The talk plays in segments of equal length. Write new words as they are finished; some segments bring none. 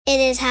It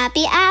is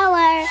happy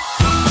hour.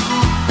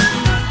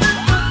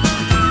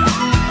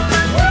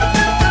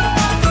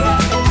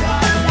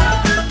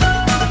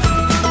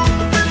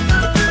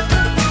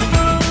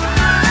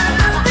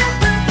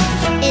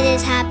 It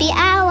is happy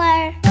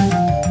hour.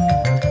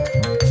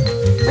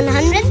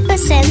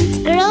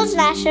 100% Girls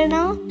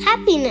National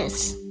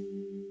Happiness.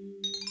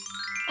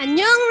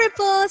 Annyeong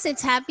Ripples,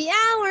 it's happy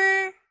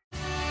hour.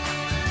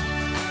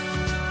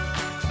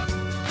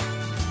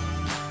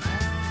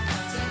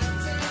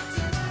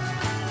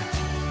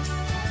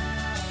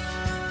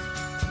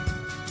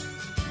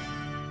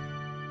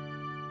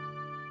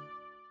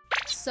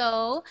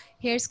 So,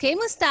 here's Kay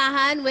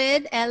Mustahan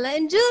with Ella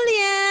and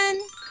Julian.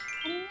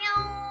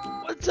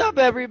 Annyeong! What's up,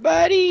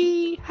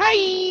 everybody?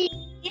 Hi!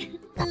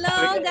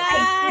 Hello,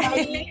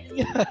 guys.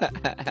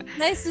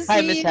 Nice to Hi,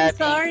 see Miss you. Happy.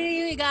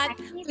 Sorry,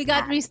 we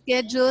got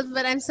rescheduled,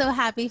 but I'm so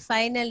happy.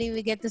 Finally,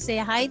 we get to say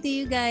hi to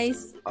you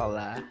guys.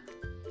 Hola.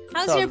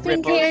 How's So, your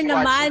pink Ripples hair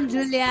naman, watching.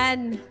 Julian?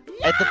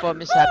 Ito po,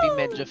 Miss Happy,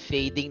 medyo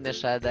fading na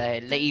siya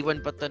dahil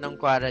naiwan pa to ng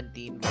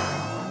quarantine.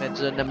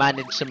 Medyo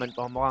na-manage naman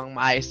po. Mukhang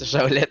maayos na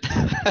siya ulit.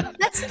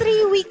 That's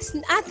 3 weeks.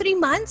 3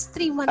 months?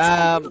 3 months.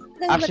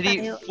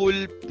 Actually,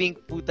 full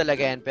pink po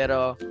talaga yan.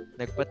 Pero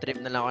nagpa-trim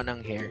na lang ako ng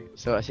hair.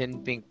 So, as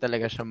in, pink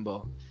talaga siyang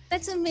buo.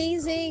 That's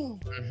amazing.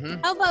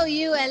 Mm-hmm. How about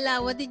you,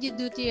 Ella? What did you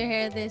do to your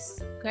hair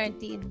this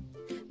quarantine?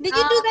 Did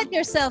you do that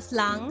yourself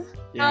lang?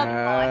 Yeah.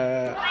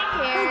 My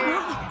hair,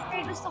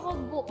 kasi gusto ko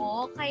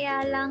buo,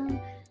 kaya lang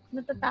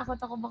natatakot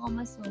ako baka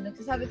masunog.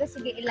 So sabi ko,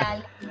 sige,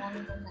 ilalim lang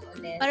ito na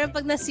ulit. Parang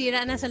pag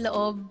nasira na sa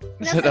loob.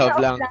 Sa loob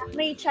lang.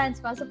 May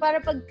chance pa. So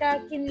para pagka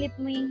kinlip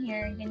mo yung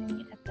hair,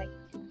 ganun yung effect.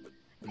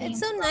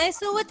 It's so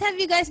nice. So what have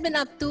you guys been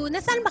up to?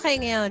 Nasaan ba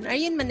kayo ngayon? Are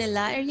you in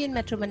Manila? Are you in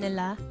Metro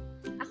Manila?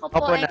 Ako po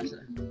Opo, ay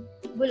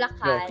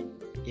Bulacan.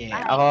 Yeah,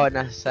 ako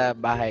nasa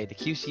bahay. The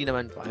QC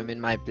naman po. I'm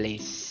in my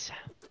place.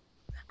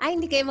 Ay,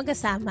 hindi kayo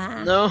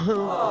magkasama. No.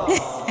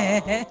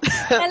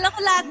 Alam ko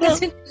lahat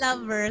kasi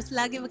lovers,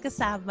 lagi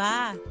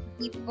magkasama.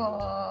 Hindi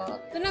po.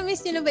 So,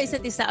 na-miss nyo na ba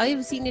isa't isa? Oh,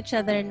 you've seen each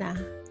other na.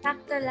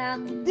 Sakto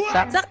lang.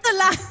 Sakto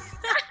lang.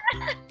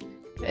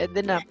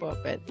 Pwede na po,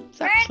 pwede.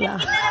 Pero Saks lang.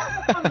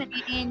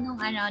 kami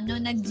nung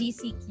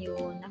nag-GCQ,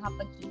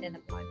 nakapagkita na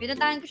po.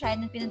 Pinuntahan ko siya,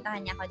 nung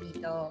pinuntahan niya ako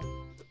dito.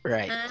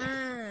 Right.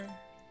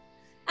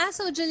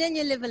 So Julian,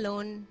 you live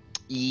alone?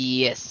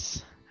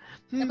 Yes.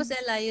 Tapos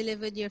Ella, you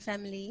live with your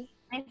family?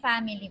 My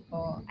family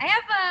po. I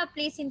have a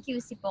place in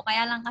QC po,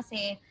 kaya lang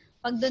kasi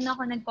pag doon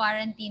ako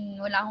nag-quarantine,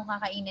 wala akong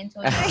kakainin.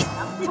 So,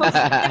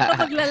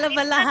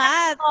 Paglalaba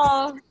lahat.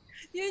 oh,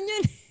 Yun.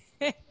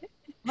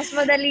 mas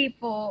madali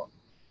po.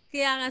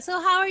 Kaya nga.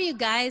 So how are you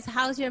guys?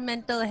 How's your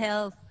mental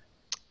health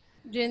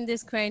during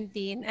this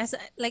quarantine?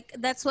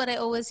 That's what I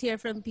always hear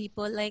from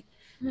people. Like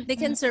they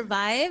can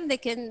survive,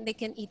 they can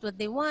eat what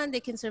they want,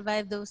 they can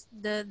survive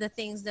the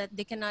things that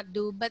they cannot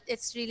do, but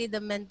it's really the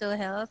mental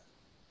health.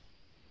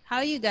 How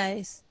are you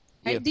guys?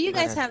 Do you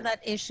guys have that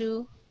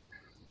issue?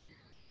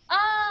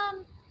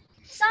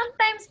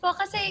 Sometimes po,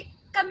 kasi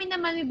kami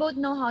naman, we both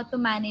know how to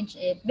manage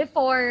it.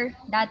 Before,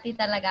 dati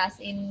talaga, as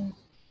in,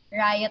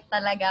 riot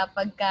talaga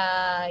pagka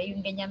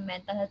yung ganyang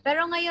mental health.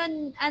 Pero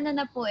ngayon,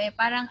 na po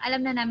parang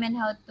alam na namin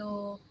how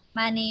to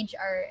manage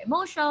our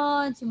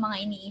emotions, yung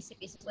mga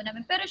iniisip-isip po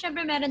namin. Pero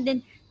syempre, meron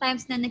din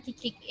times na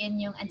nakikick in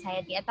yung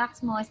anxiety attacks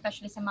mo,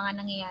 especially sa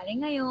mga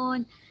nangyayari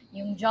ngayon,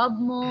 yung job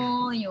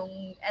mo,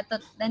 yung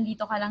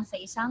nandito ka lang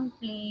sa isang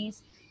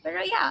place.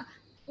 Pero yeah,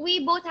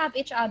 we both have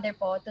each other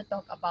po to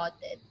talk about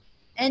it.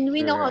 And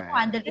we know how to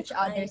handle each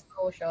other's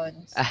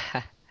emotions.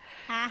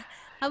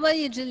 How about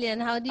you, Julian?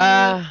 How do you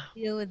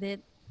deal with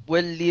it?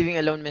 Well, living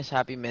alone, Miss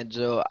Happy,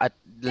 medyo at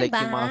like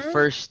yung mga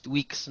first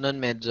weeks nun,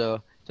 medyo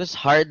it was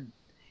hard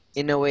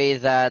in a way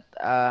that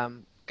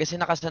kasi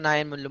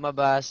nakasanayan mo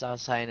lumabas,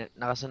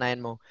 nakasanayan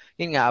mo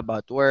yun nga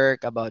about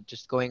work, about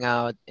just going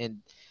out,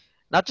 and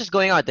not just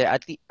going out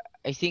at least,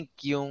 I think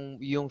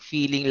yung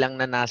feeling lang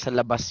na nasa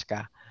labas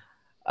ka,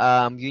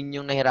 yun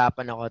yung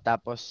nahirapan ako.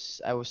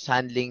 Tapos I was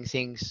handling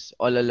things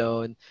all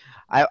alone.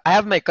 I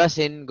have my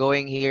cousin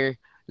going here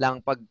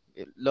lang pag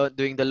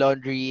doing the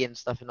laundry and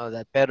stuff and all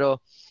that. Pero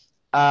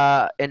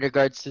in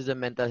regards to the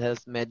mental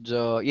health,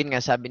 medyo yun nga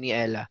sabi ni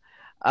Ella,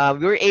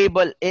 we were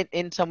able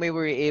in some way we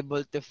were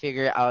able to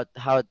figure out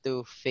how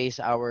to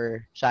face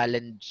our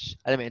challenges.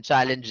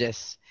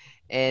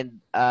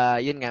 And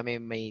yun nga,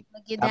 may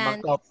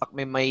tamang topak,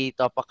 may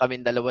topak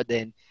kami dalawa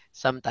din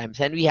sometimes,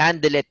 and we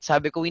handle it.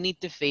 Sabi ko, we need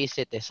to face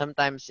it.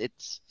 Sometimes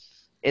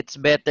it's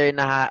better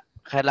na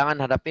kailangan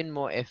harapin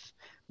mo if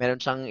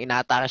meron siyang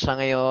inaatake siya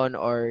ngayon,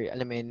 or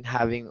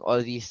having all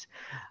these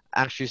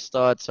anxious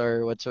thoughts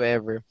or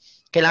whatsoever.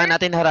 Kailangan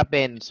natin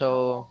harapin.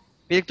 So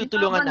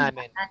pinagtutulungan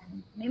namin.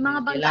 May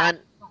mga banggaan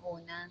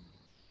una.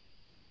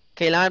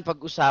 Kailangan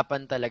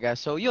pag-usapan talaga.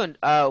 So yun,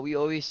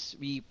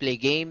 we play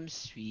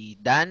games, we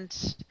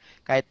dance.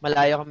 Kahit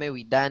malayo kami,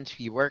 we dance,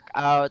 we work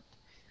out.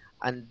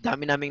 Ang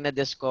dami naming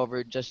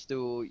na-discover just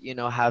to,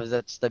 have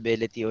that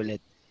stability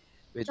ulit.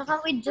 Tsaka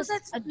we just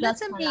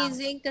that's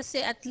amazing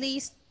kasi at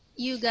least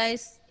you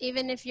guys,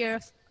 even if you're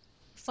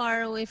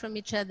far away from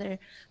each other,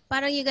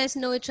 parang you guys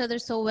know each other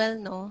so well,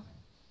 no?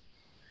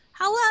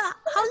 How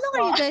long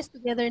are you guys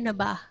together na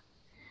ba?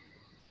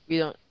 We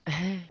don't...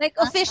 Like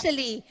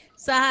officially,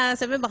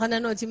 sabi baka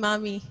nanood si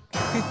Mommy.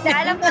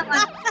 Alam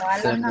naman ko.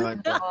 Alam naman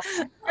ko.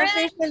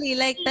 Officially,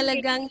 like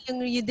talagang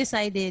you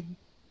decided.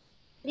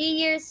 3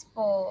 years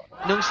po.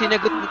 Nung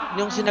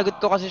sinagot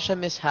ko kasi siya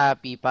Miss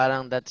Happy,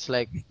 parang that's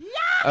like...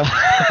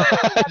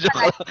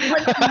 Joke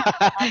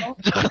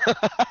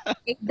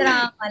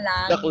Drama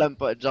lang.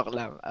 Joke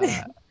lang.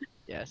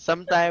 Yeah,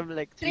 sometime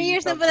like 3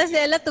 years na pala si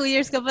Ella, 2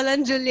 years ka pala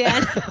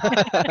Julian.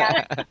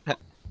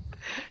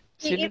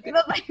 Iba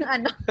ba yung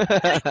ano?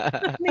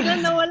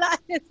 Biglang nawala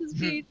sa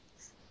speed.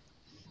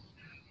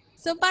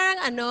 So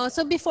parang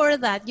so before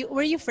that,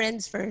 were you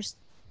friends first?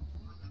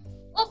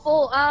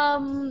 Opo,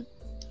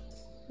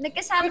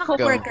 nagkasama ko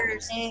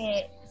co-workers.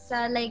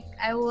 Sa like,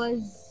 I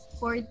was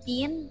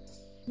 14.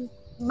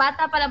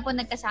 Bata pa lang po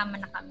nagkasama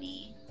na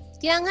kami.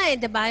 Kaya nga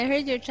diba? I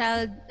heard your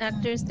child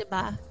actors,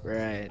 diba?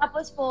 Right.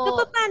 Tapos po...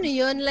 So paano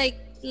yun? Like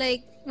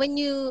when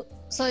you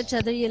saw each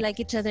other, you like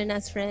each other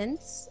as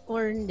friends?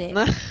 Or hindi?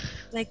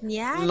 Like,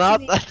 yeah.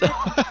 Not at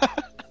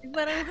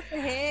Parang, what the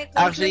heck?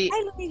 Actually,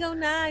 ay, lumigaw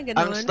na. Ganun.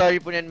 ang story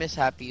po niyan, Miss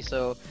Happy,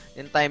 so,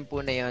 in time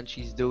po na yun,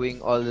 she's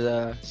doing all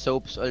the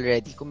soaps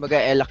already. Kumbaga,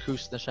 Ella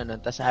Cruz na siya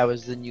nun, tas I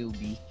was the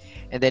newbie.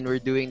 And then,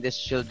 we're doing this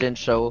children's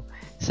show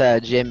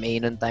sa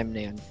GMA noong time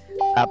na yun.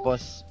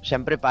 Tapos,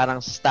 syempre, parang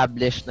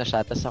established na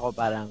siya, tas ako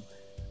parang,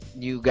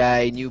 new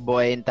guy, new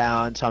boy in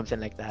town, something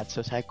like that.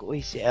 So, sabi ko,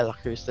 uy, si Ella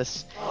Cruz.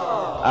 Tas,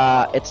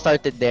 it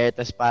started there,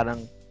 tas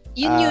parang,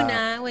 you knew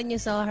na when you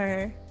saw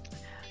her?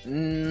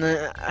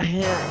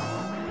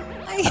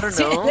 I don't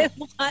know.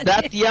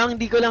 That young,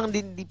 di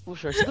po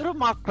sure. Siguro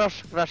mga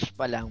crush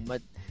pa lang,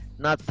 but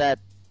not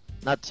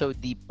so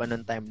deep pa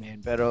nung time na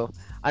yun. Pero,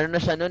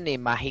 na siya nun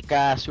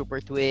Mahika,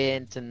 Super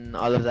Twins, and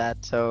all of that.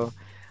 So,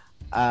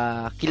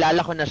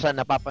 kilala ko na siya,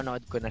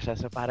 napapanood ko na siya.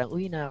 So, parang,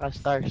 uy,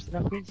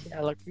 nakaka-starstruck yun si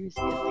Ella Cruz.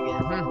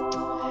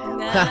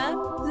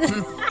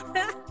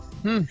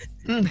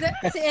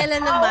 Si Ella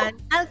naman,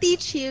 I'll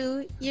teach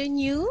you. You're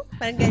new?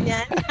 Parang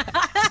ganyan.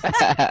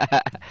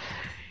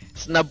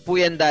 Snub po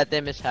yan dati,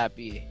 Miss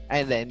Happy.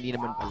 Ay, hindi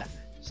naman pala.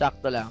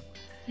 Sakto lang.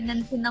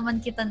 Sinansin naman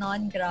kita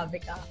noon.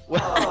 Grabe ka.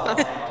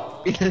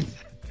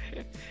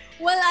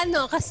 Well,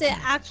 kasi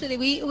actually,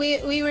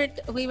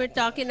 we were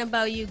talking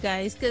about you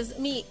guys because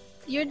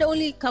you're the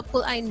only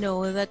couple I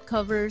know that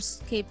covers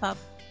K-pop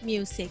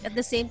music. At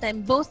the same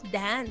time, both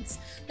dance.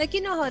 Like,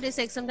 you know how it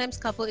is, like, sometimes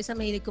couple, isa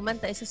mahilig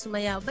kumanta, isa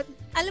sumayaw. But,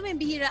 alam mo yung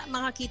bihira,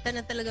 makakita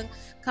na talagang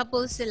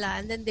couple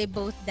sila and then they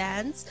both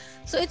dance.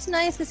 So, it's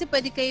nice kasi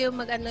pwede kayo yung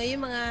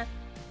mga,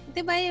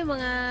 diba yung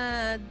mga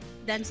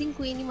dancing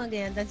queen, yung mga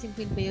ganyan, dancing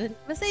queen ba yun?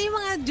 Basta yung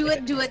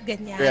mga duet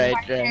ganyan.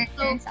 Right.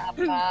 So,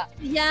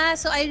 yeah,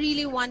 so I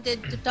really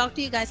wanted to talk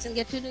to you guys and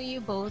get to know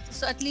you both.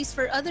 So, at least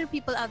for other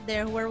people out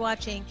there who are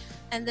watching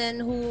and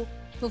then who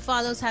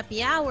follows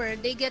Happy Hour,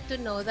 they get to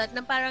know that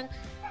na parang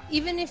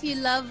even if you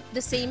love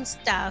the same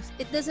stuff,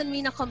 it doesn't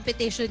mean a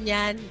competition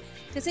yan.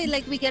 Kasi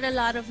like we get a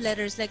lot of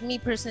letters, like me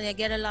personally, I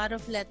get a lot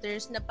of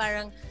letters na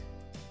parang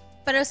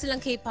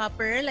silang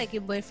K-popper, like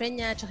yung boyfriend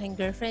niya, tsaka yung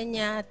girlfriend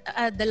niya,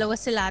 dalawa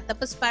sila.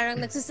 Tapos parang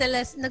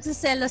nagsiselos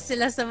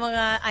sila sa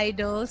mga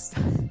idols.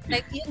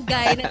 Like yung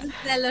guy,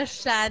 nagsiselos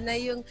siya na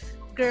yung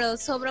girl,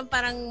 sobrang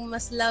parang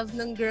mas love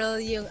ng girl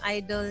yung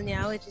idol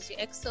niya, which is yung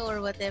EXO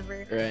or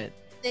whatever. Right.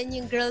 Then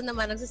yung girl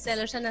naman,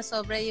 nagsaselo siya na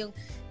sobra yung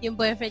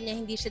boyfriend niya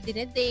hindi siya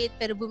dinedate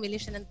pero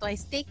bumili siya ng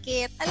twice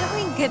ticket. Alam mo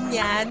yung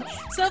ganyan.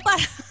 So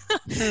parang,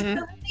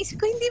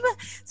 ko hindi ba?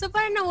 So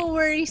parang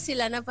na-worry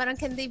sila na parang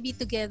can they be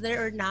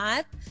together or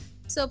not?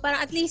 So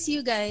parang at least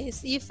you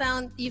guys, you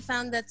found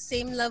that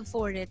same love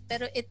for it.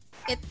 Pero it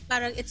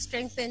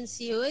strengthens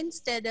you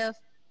instead of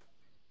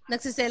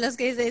nagsiselos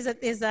kayo sa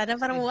isa't isa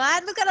na parang, what?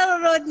 Ba't ka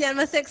nanonood niyan?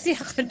 Mas sexy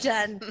ako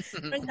dyan.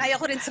 Parang kaya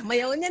ko rin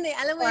sumayaw niyan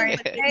Alam mo yun?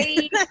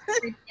 Very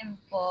certain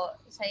po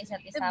sa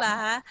isa't isa.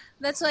 Diba?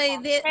 That's why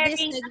this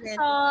segment.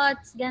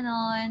 Thoughts,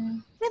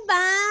 ganon.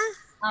 Diba?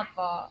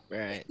 Apo.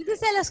 Right.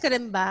 Nagsiselos ka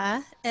rin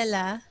ba,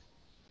 Ella?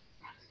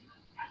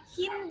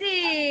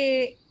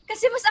 Hindi.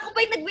 Kasi mas ako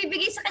pa yung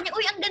nagbibigay sa kanya,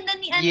 uy, ang ganda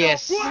ni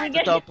Yes.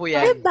 Totoo po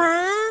yan.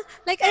 Diba?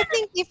 Like, I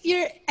think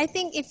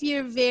if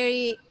you're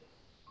very...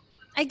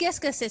 I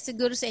guess kasi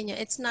siguro sa inyo,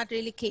 it's not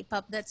really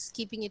K-pop that's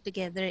keeping you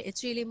together.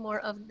 It's really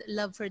more of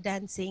love for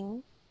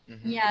dancing.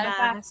 Mm-hmm.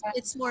 Yeah.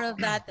 It's more of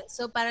that.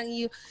 So parang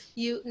you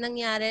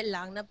nangyari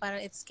lang na parang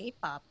it's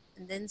K-pop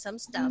and then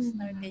some stuff.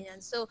 Parang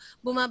ganyan. So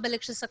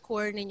bumabalik siya sa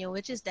core ninyo,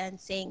 which is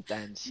dancing.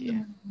 Dance,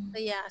 yeah. So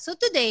yeah. So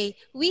today,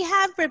 we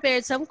have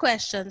prepared some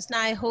questions.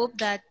 Now I hope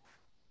that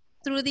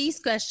through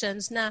these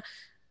questions na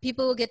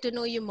people will get to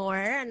know you more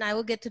and I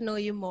will get to know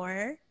you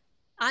more.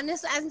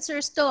 Honest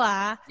answers to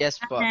Yes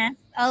po.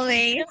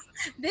 Always.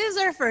 This is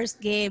our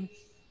first game.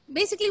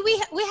 Basically, we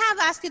have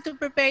asked you to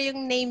prepare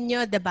yung name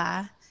nyo,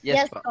 diba?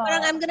 Yes po.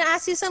 Parang I'm gonna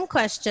ask you some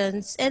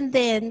questions and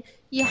then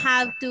you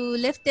have to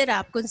lift it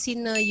up kung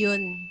sino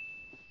yun.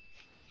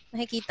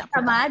 Nakikita ko.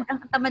 Tamad? Ang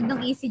tamad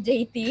ng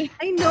ECJT.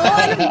 I know,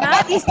 ano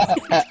ba?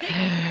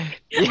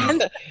 Ang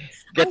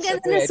Gets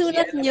ganda it. ng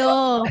sulat nyo.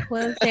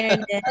 Well,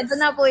 fairness. Ito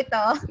na po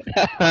ito.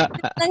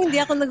 Lang hindi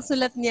ako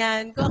nagsulat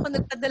niyan. Kung ako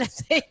nagpadala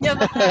sa inyo,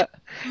 baka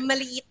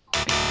maliit.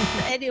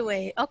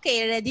 Anyway,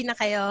 okay, ready na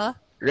kayo?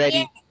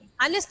 Ready?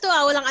 Honest to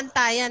walang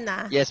antayan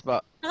Yes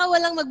po. Saka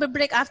walang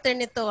magbe-break after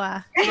nito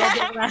Ready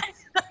ba?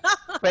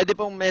 Pwede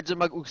pong medyo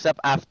mag-usap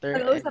after.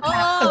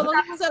 Oo,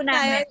 mag-usap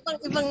tayo.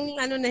 Ibang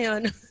ano na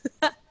yun.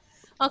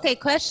 Okay,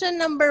 question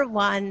number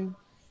 1.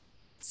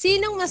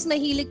 Sinong mas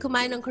mahilig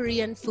kumain ng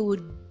Korean food?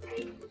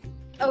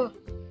 Oh,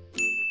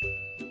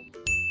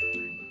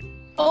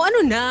 Oh, ano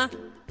na?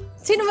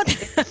 Sino ba?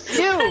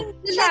 You!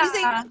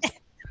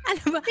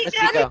 Ano ba?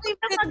 Ikaw. Ano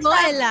favorite mo,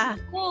 Ella?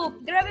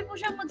 Grabe po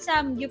siya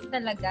mag-samgyup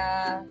talaga.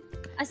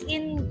 As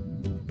in,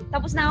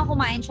 tapos na ako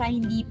kumain siya,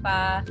 hindi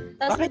pa.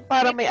 Tapos, Bakit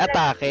parang may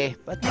atake?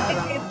 Ba't parang...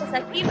 nag-crave ko sa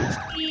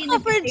kimchi. Oh,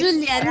 for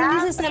Julian, hindi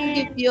sa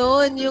samgyup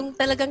yun. Yung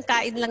talagang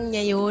kain lang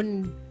niya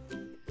yun.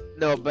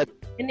 No, but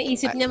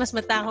Naisip niya mas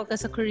matakaw ka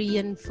sa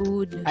Korean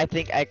food. I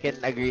think I can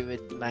agree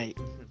with my...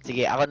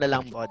 Sige, ako na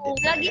lang po din.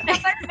 Lagi pa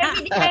parang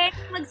hindi kayo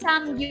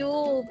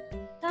mag-samgyup.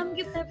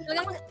 Samgyup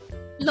talaga.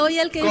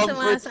 Loyal kayo sa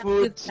mga Comfort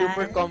food, samgyup.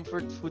 super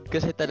comfort food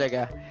kasi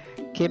talaga.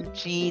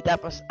 Kimchi,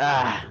 tapos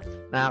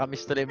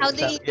nakakamiss tuloy How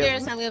do you eat your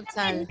samgyup. samgyup,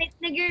 Sal?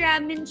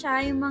 Nag-ramen siya,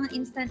 yung mga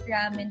instant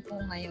ramen po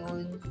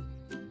ngayon.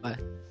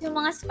 What? Yung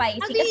mga spicy.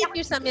 How do you eat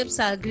your samgyup,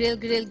 Sal? Grill,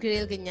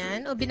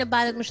 ganyan? O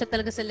binabalot mo siya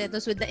talaga sa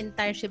lettuce with the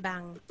entire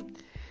shebang?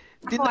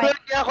 Tinry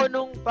niya ako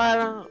nung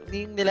parang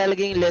yung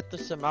nilalagay yung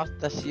lettuce sa mouth,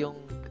 tas yung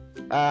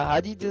how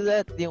do you do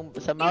that? Yung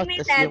sa mouth, May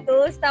tas yung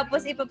lettuce,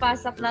 tapos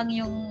ipapasok lang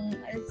yung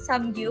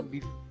samgyup,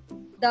 beef.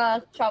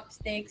 the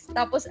chopsticks,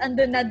 tapos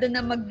andun na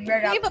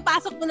mag-wrap. Yung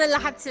papasok mo na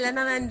lahat sila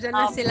na nandyan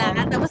na sila.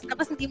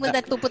 Tapos hindi mo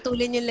na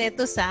tuputulin yung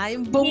lettuce,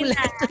 Yung buong Hindi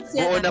na. lettuce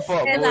Buo yan. na po,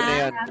 buo na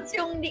yan.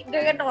 Yung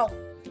gagano.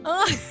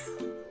 Oh,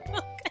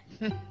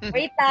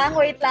 Wait lang.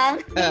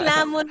 yung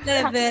lamon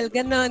level.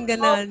 Ganon.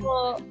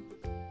 Opo.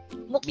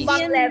 Mukbang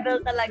Hindi yan- level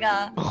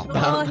talaga.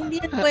 Oo,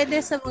 hindi yan pwede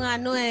sa mga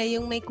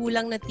yung may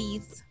kulang na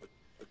teeth.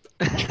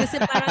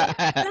 Kasi parang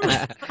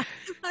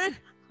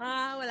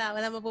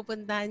wala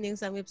mapupuntahan yung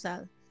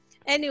samgyeopsal.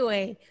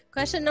 Anyway,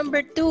 question number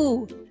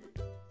 2.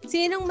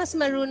 Sinong mas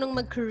marunong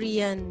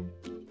mag-Korean?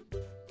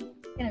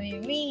 Gonna be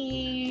me.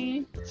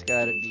 It's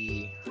gotta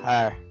be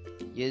her.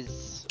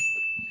 Yes.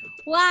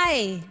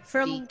 Why?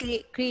 From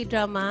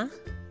K-drama?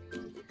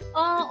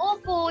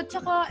 Opo.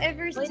 Tsaka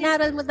ever O since,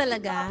 inaral mo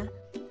talaga?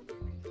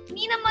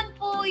 hindi naman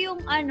po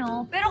yung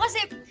pero kasi,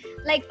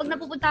 like, pag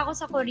napupunta ako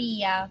sa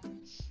Korea,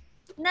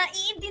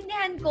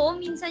 naiintindihan ko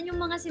minsan yung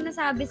mga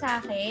sinasabi sa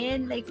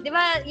akin. Like, di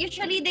ba,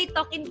 usually they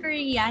talk in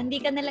Korean,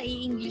 hindi ka nila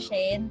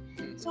i-Englishin.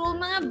 So,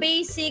 mga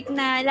basic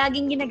na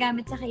laging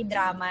ginagamit sa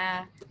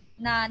K-drama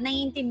na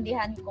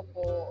naiintindihan ko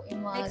po.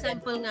 Yung mga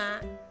Example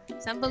nga.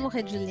 Sample mo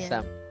kay Julian.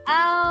 Sam.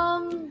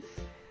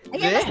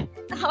 Ayan,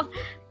 Ano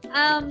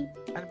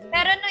ba?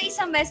 pero no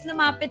isang beses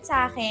lumapit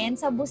sa akin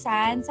sa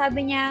Busan,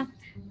 sabi niya,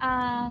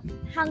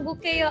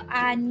 Hanguk kayo,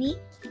 Ani?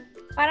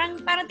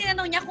 Parang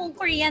tinanong niya kung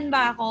Korean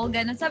ba ako,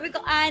 gano'n. Sabi ko,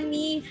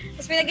 Ani.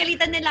 Tapos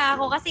pinagalitan nila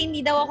ako kasi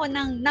hindi daw ako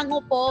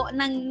nangupo,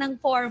 ng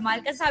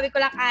formal. Kasi sabi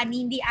ko lang,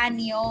 Ani, hindi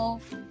Anyo.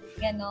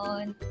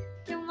 Gano'n.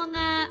 Yung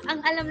mga,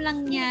 ang alam lang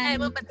niya. Ay,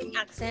 mo pati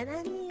accent.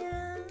 Ano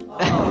yan?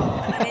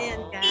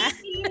 Ayan ka.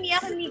 Hindi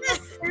ako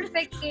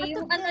perfect eh.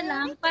 Yung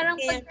lang, parang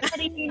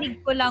pagkarinig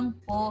ko lang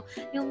po,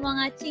 yung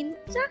mga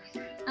chincha,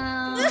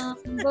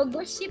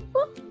 gogoshi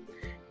po,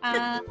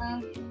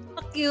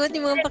 Cute,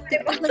 yung mga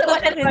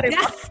pag-nagpaparin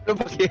ka. Ano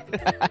ba yun?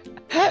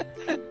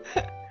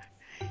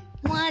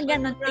 mga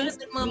ganon. Promise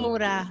mga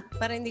mura.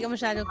 Para hindi ka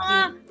masyadong Mga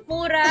cute.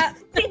 mura.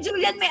 Si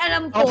Julian may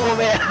alam po. Opo,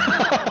 may...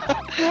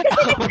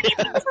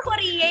 Sa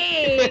Korea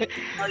eh.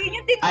 So, yun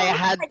yung tinuro I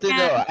had sa to kanya.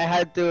 know. I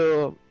had to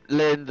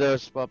learn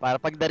those po. Para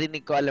pag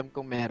narinig ko, alam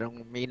kong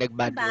may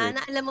nag-bad Diba? word.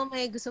 Na alam mo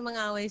may gusto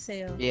mga away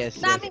sa'yo.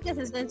 Yes, Sa yes. amin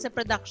kasi sa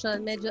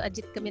production, medyo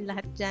agit kami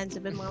lahat dyan.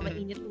 Sabi mga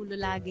mainit ulo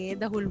lagi,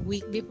 the whole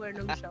week before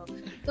nung show.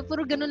 So,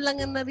 puro ganun lang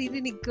ang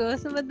naririnig ko.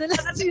 So, madalas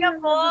Sabi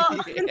po.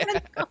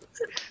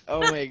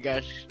 Oh my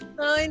gosh.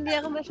 So, hindi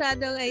ako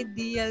masyadong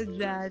ideal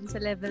dyan sa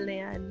level na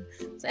yan.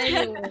 So,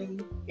 anyway.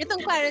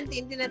 Itong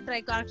quarantine,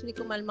 tinatry ko actually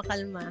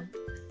kumalma-kalma.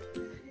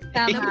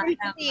 Tama, Number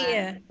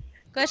tama. 3.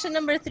 Question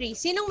number 3.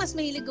 Sinong mas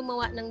mahilig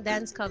gumawa ng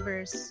dance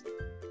covers?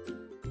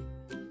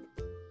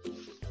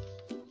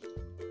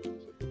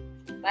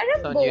 Parang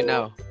It's on both. you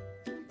now.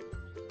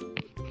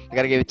 I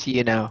gotta give it to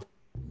you now.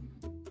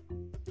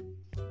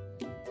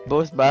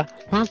 Both ba?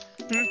 Huh?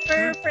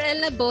 For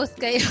Ella, both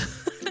kayo.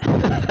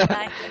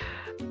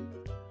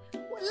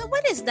 Well,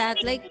 what is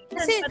that? Like,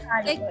 kasi,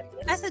 like,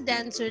 as a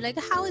dancer, like,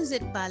 how is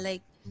it ba?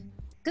 Like,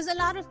 because a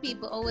lot of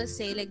people always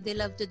say, like, they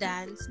love to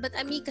dance. But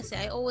me kasi,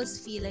 I always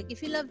feel like,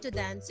 if you love to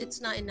dance, it's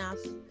not enough.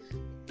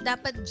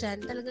 Dapat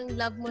dyan, talagang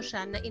love mo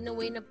siya na in a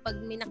way na pag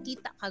may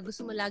nakita ka,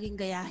 gusto mo laging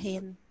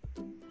gayahin.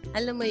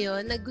 Alam mo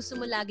yun? Na gusto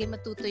mo lagi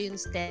matuto yung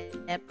step.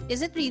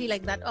 Is it really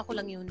like that? O ako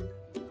lang yun?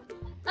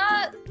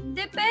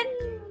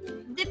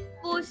 Depende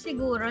po po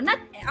siguro,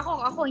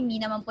 ako hindi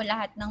naman po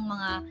lahat ng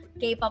mga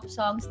K-pop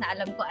songs na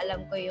alam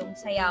ko yung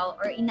sayaw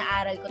or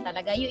inaaral ko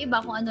talaga. Yung iba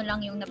kung ano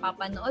lang yung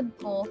napapanood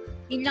ko,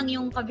 yun lang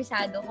yung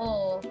kabisado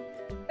ko.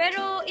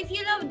 Pero if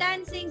you love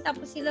dancing,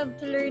 tapos you love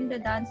to learn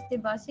the dance,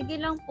 diba? Sige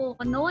lang po.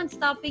 No one's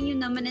stopping you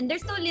naman. And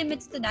there's no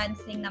limits to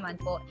dancing naman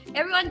po.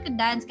 Everyone could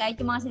dance.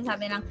 Kahit yung mga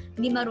sinasabi lang,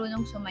 hindi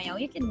marunong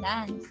sumayaw, you can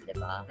dance,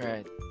 diba?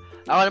 Right.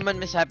 Ako naman,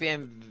 Miss Happy,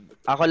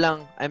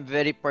 I'm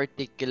very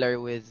particular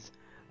with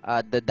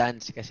the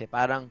dance kasi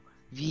parang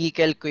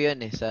vehicle ko yun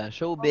sa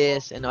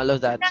showbiz and all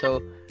of that. So,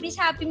 Miss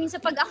Happy,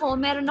 minsan pag ako,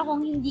 meron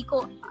akong hindi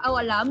ko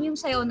alam yung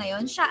sayaw na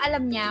yun, siya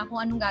alam niya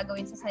kung anong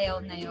gagawin sa sayaw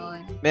na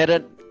yun.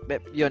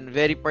 Yun,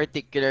 very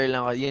particular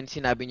lang ako. Yun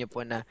sinabi niyo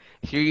po na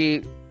if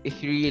you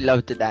really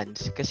love to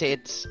dance kasi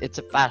it's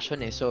a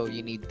passion so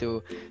you need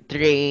to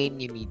train,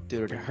 you need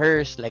to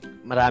rehearse like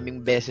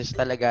maraming beses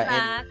talaga.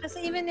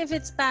 Kasi even if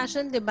it's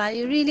passion, diba,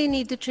 you really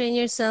need to train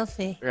yourself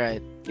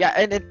Right. Yeah,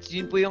 and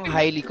yun po yung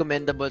highly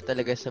commendable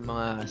talaga sa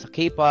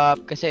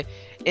K-pop kasi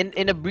in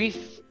a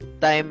brief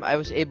time I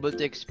was able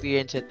to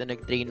experience it na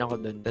nag-train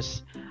ako dun.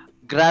 Tas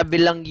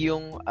grabe lang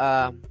yung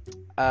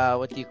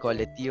what do you call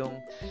it? Yung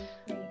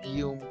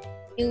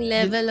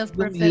level of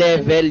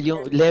perfection.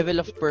 Yung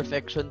level of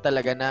perfection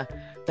talaga na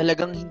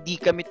talagang hindi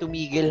kami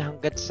tumigil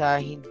hanggat sa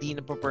hindi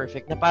na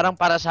perfect. Na parang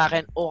para sa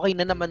akin, okay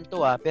na naman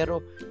to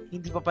pero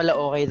hindi pa pala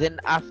okay. Then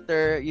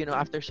after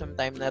some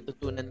time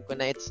natutunan ko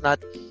na it's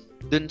not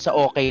dun sa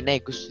okay na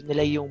Gusto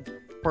nila yung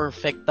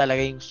perfect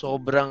talaga, yung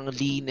sobrang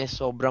linis,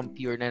 sobrang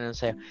pure na ng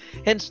sayo.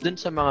 Hence, dun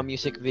sa mga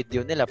music video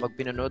nila, pag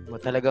pinanood mo,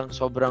 talagang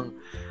sobrang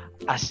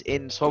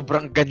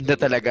sobrang ganda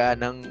talaga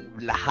ng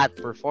lahat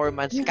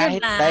performance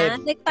kahit live.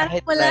 Like parang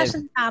wala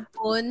siyang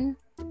tapon.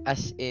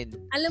 As in.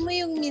 Alam mo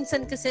yung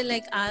minsan kasi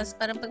like us,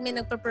 parang pag may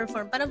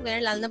nagpa-perform, parang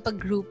ganyan, lalo na pag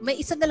group,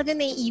 may isa talaga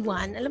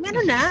naiiwan. Alam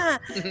mo,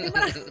 na.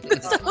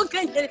 So,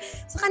 ganyan.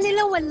 Sa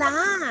kanila, wala.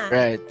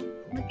 Right.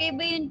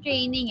 Magkaiba yung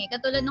training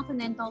Katulad ng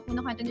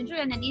kinukwento ni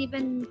Julian, and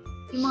even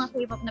yung mga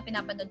K-pop na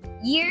pinapanood,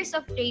 years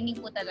of training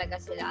po talaga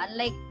sila.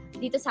 Unlike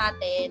dito sa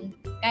atin,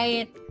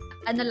 kahit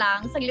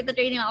saglit na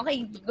training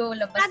okay, go,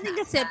 labas na.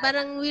 Kasi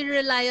parang we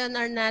rely on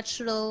our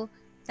natural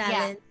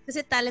talent. Yeah.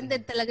 Kasi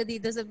talented talaga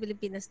dito sa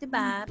Pilipinas,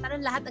 diba? Parang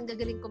lahat ang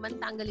gagaling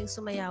kumanta, ang galing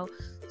sumayaw.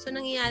 So,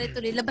 nangyayari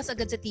tuloy, labas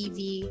agad sa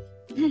TV.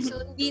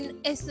 So,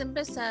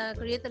 siyempre sa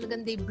Korea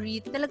talagang they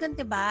breathe. Talagang,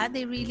 diba?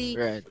 They really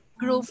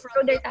grow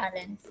from their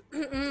talents.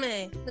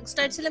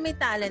 Nag-start sila may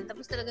talent,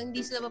 tapos talagang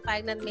hindi sila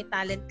mapayag na may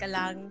talent ka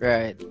lang.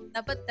 Right.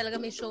 Dapat talaga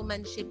may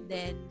showmanship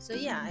din. So,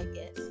 yeah, I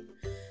guess.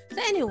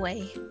 So,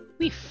 anyway.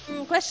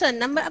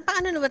 Question.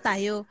 Paano na ba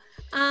tayo?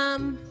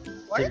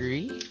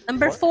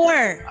 Number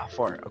 4.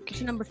 4. Okay.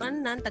 So, number 4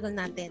 na, tagal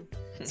natin.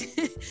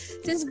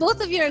 Since both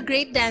of you are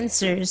great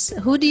dancers,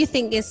 who do you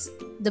think is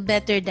the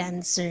better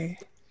dancer?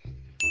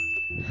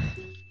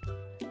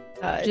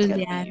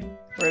 Julian.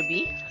 For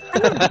me?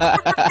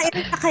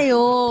 Ayaw pa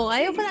kayo.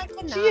 Ayaw pa lang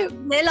ka na.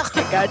 Nelo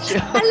ka.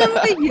 Gotcha. Alam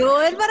mo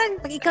yun? Parang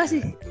pag ikaw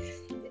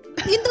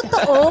yung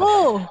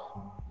totoo.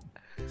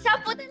 Siya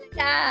po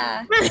talaga.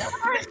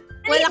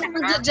 Wala kang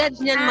mag-judge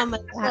niyan,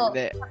 mamaya.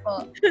 Hindi.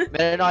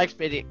 Meron ako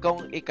experience.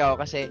 Kung ikaw,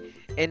 kasi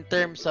in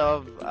terms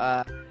of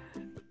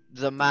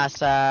the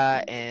masa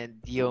and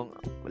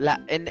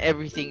and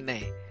everything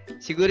na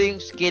siguro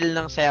yung skill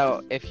ng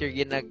sayaw, if you're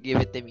gonna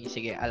give it to me,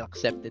 sige, I'll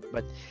accept it.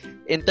 But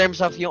in terms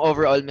of yung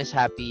overall Miss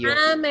Happy,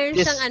 meron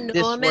siyang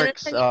meron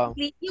siyang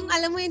yung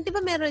alam mo yun, di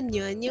ba meron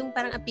yun? Yung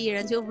parang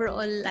appearance, yung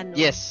overall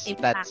yes,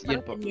 impact. that's yun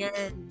po.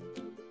 Yan.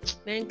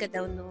 Meron ka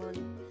daw noon.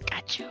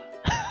 Gotcha.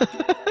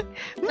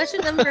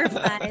 Question number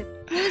 5.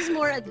 Who is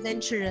more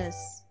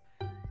adventurous?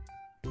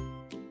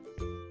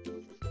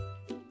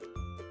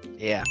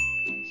 Yeah.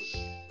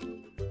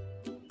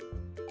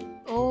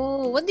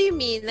 Oh, what do you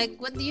mean? Like,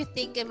 what do you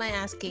think am I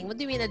asking? What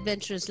do you mean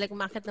adventurous? Like,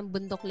 umakit ng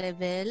bundok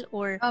level?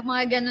 Or,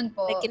 mga ganun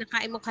po. Like,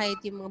 kinakain mo kahit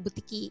yung mga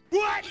butiki?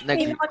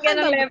 Hindi mo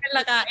ganun level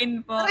na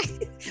kain po.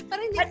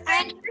 Parang hindi.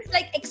 Adventurous,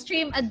 like,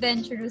 extreme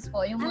adventurous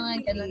po. Yung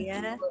mga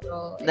ganun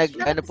po.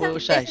 Ano po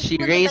siya? She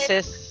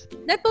races.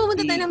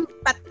 Nagpumunta tayo ng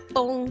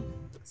patong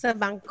sa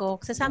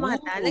Bangkok. Sasama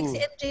ka ta. Like, si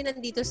MJ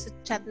nandito sa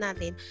chat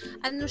natin.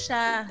 Ano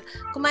siya?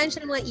 Kumain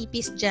siya ng mga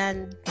ipis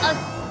dyan.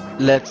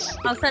 Let's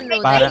Thousand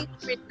Road.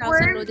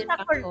 Worm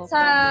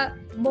sa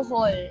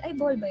Bohol. Ay,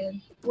 Bohol ba yun?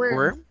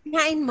 Worm?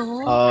 Kinain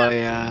mo? Oh,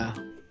 yeah.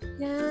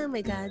 Yeah, my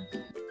God.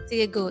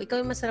 Sige, go.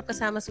 Ikaw yung masarap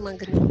kasama sa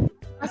mga ganun.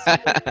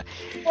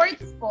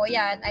 Sports po,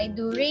 yan. I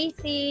do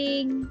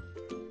racing.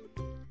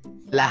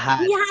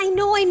 Lahat. Yeah, I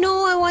know.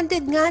 I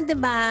wanted nga,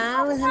 diba?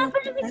 I'm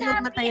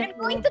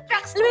going to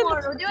tracks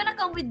tomorrow. Do you wanna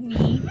come with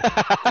me?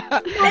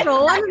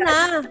 Tomorrow? Ano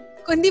na?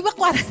 Kung di ba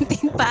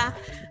quarantine pa?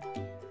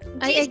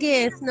 I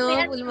guess, no?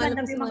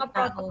 Lumalabas yung mga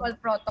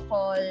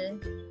protocol.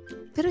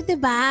 Pero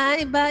diba,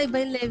 iba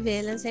yung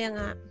level. Ang saya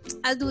nga.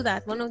 I'll do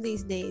that one of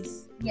these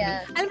days.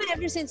 Yeah. Alam mo,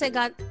 ever since I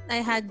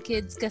had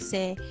kids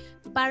kasi,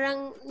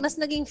 parang mas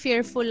naging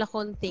fearful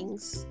ako on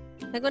things.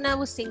 Like when I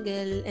was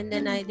single and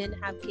then I didn't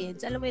have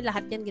kids, alam mo yung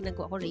lahat yan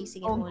ginagawa ko,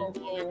 racing and all.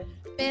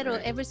 Pero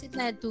ever since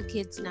I had 2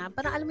 kids na,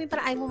 parang alam mo yung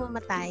parang ayaw mo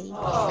mamatay.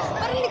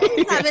 Parang hindi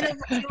ko sabi na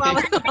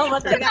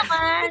mamatay ka.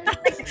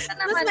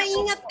 Mas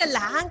maingat ka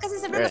lang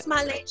kasi sabi mas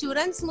mahal na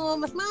insurance mo,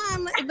 mas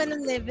iba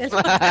ng level.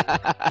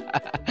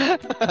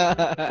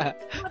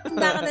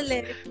 Matanda ka na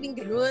level, yung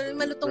gano'n,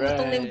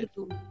 malutong-lutong na yung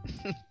buto.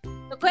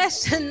 So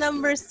question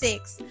number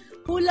 6.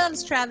 Who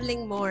loves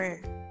traveling more?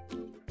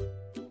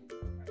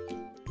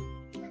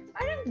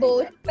 Parang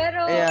both,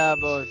 pero... Yeah,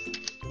 both.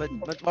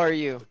 But for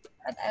you?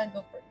 But I'll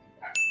go for it.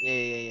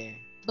 Yeah.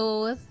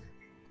 Both?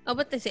 Oh,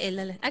 ba't si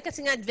Ella? Ay,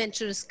 kasi nga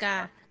adventurous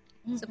ka.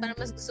 So, parang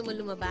mas gusto mo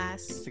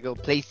lumabas. To go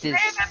places.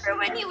 I remember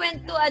when he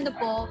went to,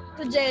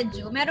 to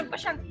Jeju, meron pa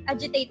siyang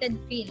agitated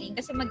feeling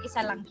kasi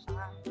mag-isa lang siya.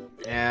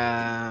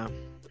 Yeah.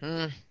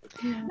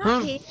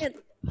 Bakit?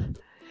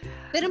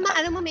 Pero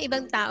alam mo, may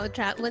ibang tao,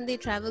 when they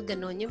travel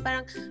ganun, yung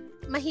parang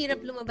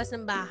mahirap lumabas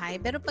ng bahay,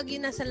 pero pag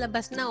yun nasa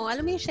labas na, alam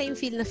mo yung siya yung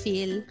feel na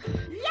feel?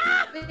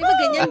 Yeah! May iba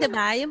ganyan,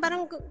 diba? Yung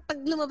parang pag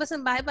lumabas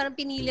ng bahay, parang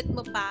pinilit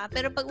mo pa,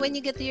 pero pag when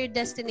you get to your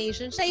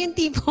destination, siya yung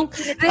tipong...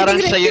 Parang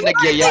siya yung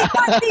nagyaya.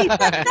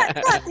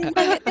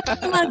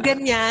 Yung mga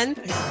ganyan.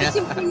 Tapos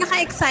yung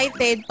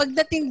pinaka-excited,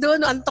 pagdating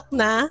doon, antok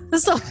na.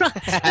 Sobrang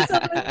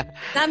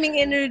daming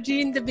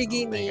energy in the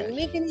beginning.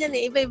 May ganyan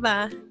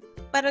iba-iba.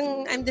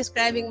 Parang I'm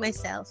describing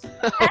myself.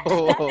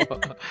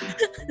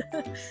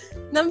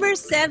 Number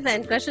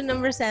 7. Question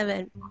number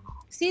 7.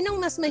 Sinong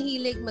mas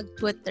mahilig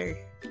mag-Twitter?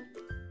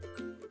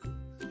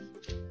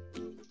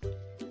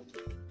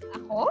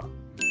 Ako?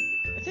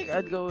 I think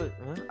I'd go with...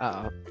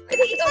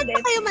 Saan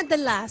ba kayo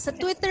madalas? Sa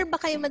Twitter ba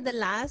kayo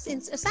madalas?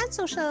 Saan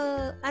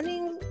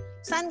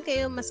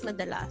kayo mas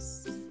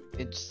madalas?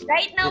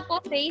 Right now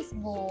po,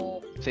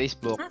 Facebook.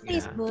 Facebook.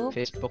 Facebook?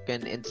 Facebook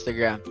and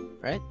Instagram,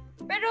 right?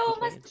 Pero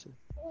mas...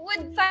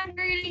 Would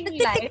fangirling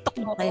life.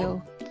 Nag-TikTok ba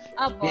kayo?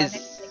 Opo, Yes.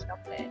 nag-TikTok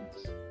din.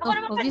 Ako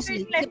naman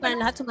Obviously, kasi parang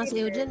lahat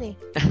sumasayaw dyan eh.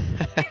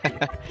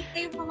 Ito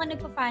yung mga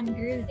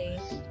nagpa-fangirl eh.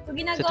 So,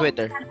 ginagawa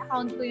Twitter. ko sa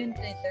account ko yung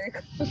Twitter.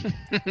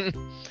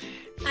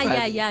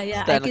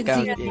 Yeah. I can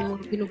see yung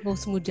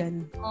pinupost mo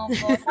dyan.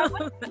 Opo.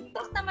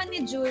 Tapos naman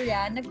ni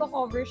Julia,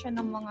 nagko-cover siya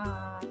ng mga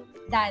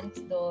dance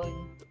doon.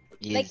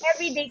 Yes. Like,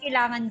 everyday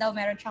kailangan daw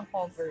meron siyang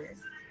cover.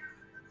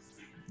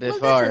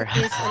 Before.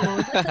 Well,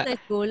 that's a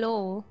nice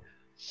goal.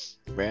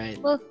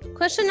 Right. Well,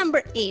 question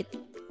number 8.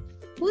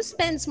 Who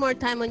spends more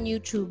time on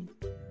YouTube?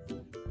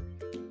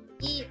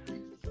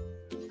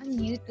 On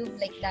YouTube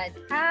like that.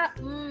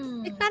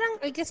 Parang,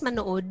 I guess,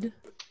 manood.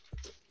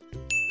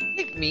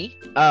 Like me?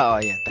 Oo,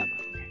 yeah, tama.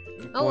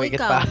 Oh, Pumikat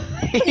ikaw.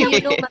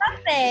 pa.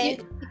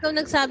 Ikaw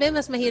nagsabi,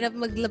 mas mahirap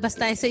maglabas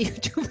tayo sa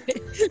YouTube.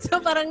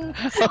 So, parang,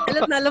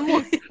 alam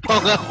mo.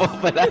 Oo nga po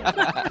pala.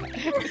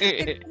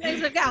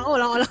 Ako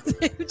lang sa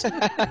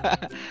YouTube.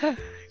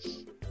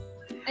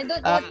 I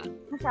don't watch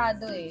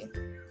masyado eh.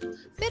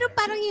 Pero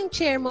parang yung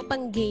chair mo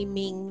pang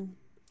gaming.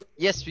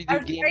 Yes, we do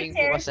gaming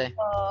po kasi.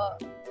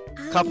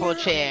 Couple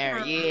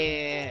chair,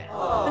 yeah.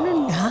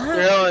 Ano na?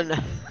 Yun.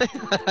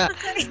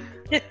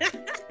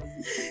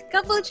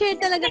 Couple chair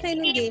talaga kayo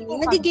ng gaming.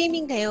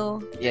 Nag-gaming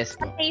kayo? Yes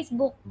Sa po.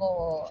 Facebook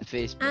po. Sa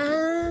Facebook.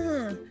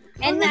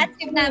 And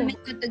na-achieve namin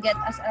to get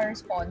as our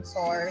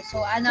sponsor.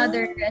 So,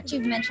 another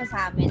achievement siya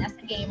sa amin as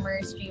a gamer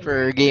streamer.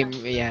 For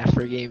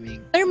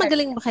gaming. Pero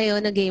magaling ba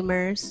kayo na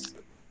gamers?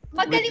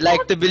 Magaling We'd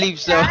like to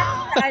believe so.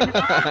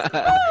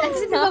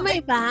 Kasi di ba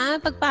may iba?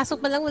 Pagpasok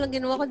pa lang, walang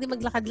ginawa kundi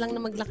maglakad lang na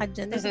maglakad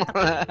dyan. Tapos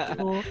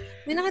takbo.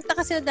 May nakita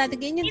kasi dati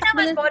ganyan. Hindi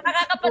naman po,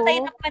 nakakapatay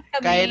naman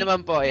kami. Kaya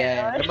naman po,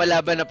 yeah.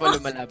 Lumalaban na po,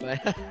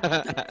 lumalaban.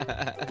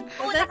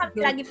 Una kami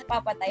lagi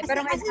papatay,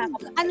 pero ngayon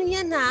nakakapatay. Ano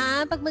yan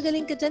pag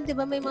magaling ka dyan, di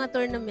ba may mga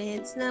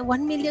tournaments na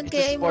 1 million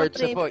kaya yung mga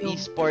premyo.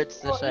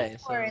 E-sports na siya.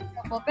 E-sports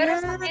po. Pero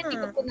sa akin,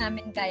 hindi ko po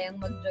namin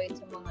kayang mag-join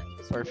sa mga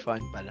e-sports. For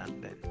fun pa lang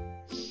din.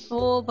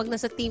 Oo, pag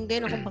nasa team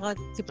kayo, naku baka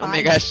si Oh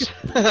my gosh.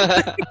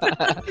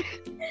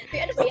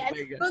 Ano ba yan?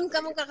 Doon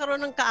ka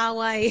magkakaroon ng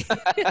kaaway.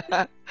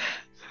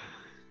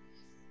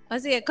 O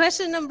sige,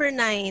 question number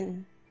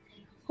 9.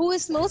 Who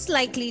is most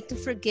likely to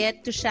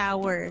forget to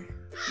shower?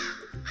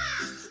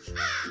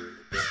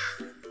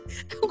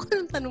 Ako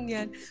ko ng tanong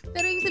yan.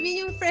 Pero yung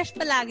sabihin yung fresh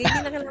palagi, hindi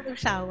na kailangan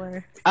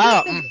mag-shower.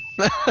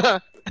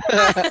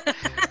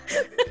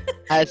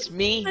 As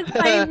me.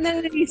 Nag-find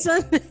ng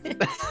reason.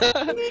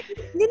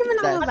 Hindi naman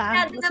ako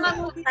Masyado naman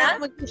Hindi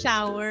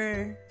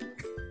mag-shower.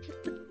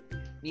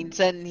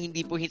 Minsan,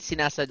 hindi po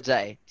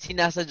sinasadya eh.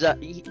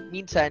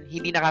 Minsan,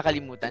 hindi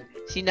nakakalimutan.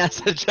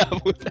 Sinasadya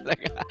po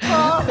talaga.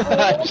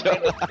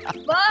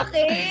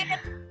 Bakit?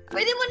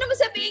 Pwede mo naman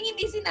sabihin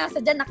hindi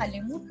sinasadya,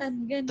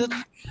 nakalimutan. Ganun.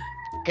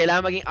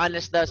 Kailangan maging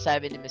honest daw,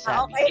 sabi ni Miss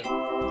Abby. Okay.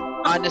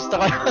 Honest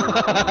ako.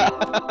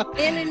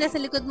 Ayan yung nasa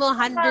likod mo,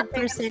 100%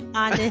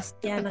 honest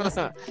yan.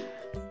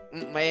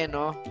 May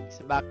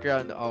sa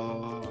background,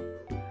 100%.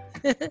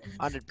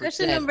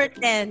 Question number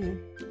 10.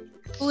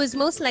 Who is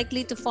most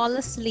likely to fall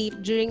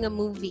asleep during a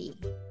movie?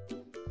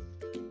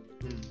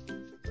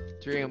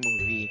 During a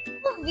movie?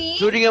 Movie?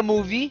 During a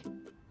movie?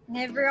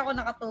 Never ako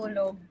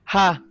nakatulog.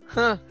 Ha?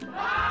 Huh.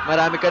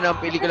 Marami ka ng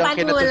pelikulang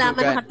Paano mo malaman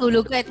kinatulugan.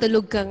 nakatulog ka?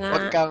 Tulog ka nga.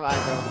 Huwag kang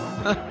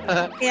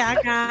Kaya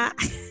nga.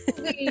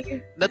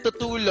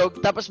 natutulog,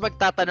 tapos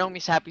magtatanong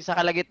Miss Happy sa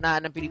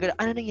kalagitnaan ng pelikula,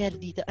 ano nangyari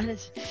dito?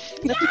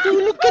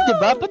 Natutulog ka, di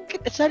ba?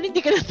 Saan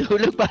hindi ka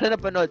natulog para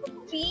napanood?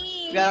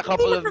 Got a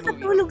couple of movies.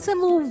 Nakatulog sa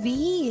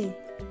movie.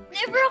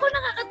 Never ako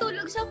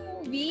nakakatulog sa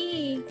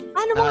movie.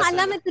 Paano mo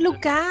alam na tulog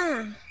ka?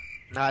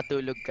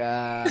 Nakatulog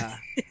ka.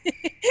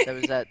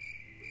 Was that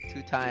 2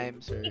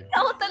 times? Or...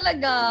 Ikaw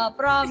talaga,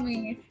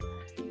 promise.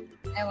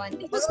 Ewan.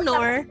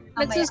 Nagsusnore?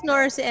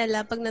 Nagsusnore si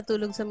Ella pag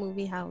natulog sa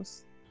movie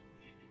house.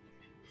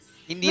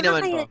 Hindi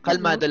naman po.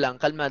 Kalmado lang.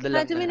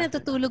 Medyo may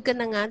natutulog ka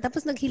na nga,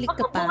 tapos naghilig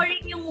ka pa.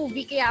 Boring yung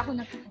movie, kaya ako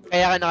natutulog.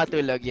 Kaya ka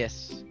nakatulog,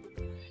 yes.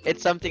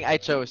 It's something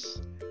I chose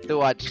to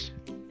watch.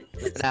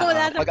 So,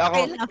 wala na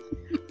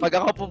pag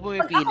ako po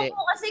pumipili. Pag ako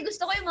po kasi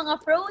gusto ko yung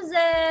mga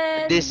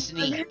Frozen.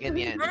 Disney,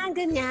 ganyan.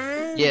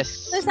 Ganyan.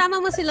 Yes. So,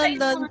 sama mo si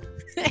London.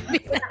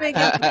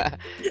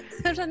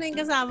 So, siya na yung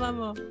kasama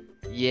mo.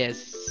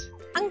 Yes.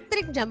 Ang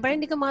trick dyan, para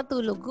hindi ka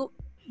makatulog,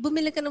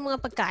 bumili ka ng mga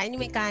pagkain,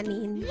 yung may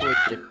kanin. Food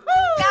trip.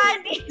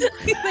 Kanin!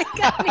 May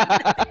kanin.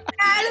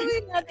 Alam mo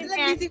yun natin,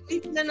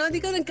 discipline na, no?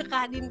 Hindi ka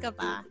nagkakanin ka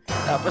pa.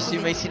 Tapos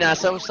yung may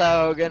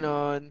sinasawsaw,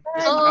 ganon.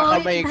 Oo,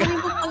 Nakakamay ka. dami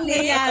mo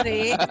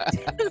pangyayari.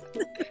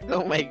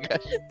 Oh my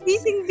gosh.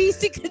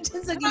 Busy ka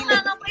dyan sa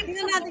gilid.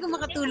 Tingnan natin kung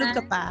makatulog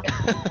ka pa.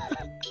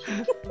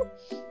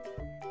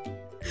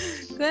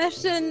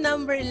 Question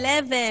number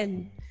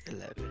 11.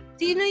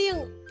 Sino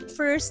yung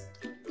first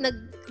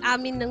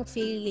nag-amin ng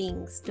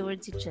feelings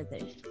towards each other?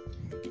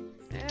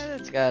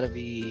 That's gotta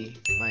be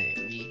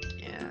me.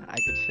 Yeah, I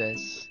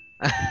confess.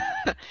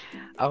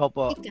 Ako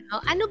po.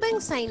 Ikaw, ano ba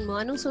yung sign mo?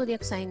 Anong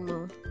zodiac sign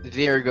mo?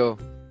 Virgo.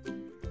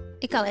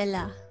 Ikaw,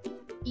 Ella.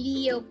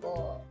 Leo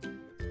po.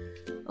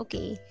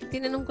 Okay.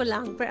 Tinanong ko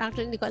lang, pero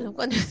actually hindi ko alam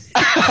kung ano.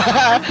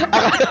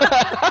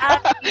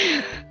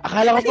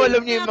 Akala ko po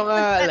alam niyo yung mga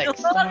like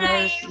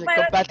stars, like,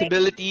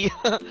 compatibility.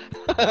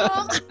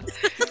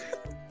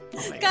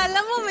 Kala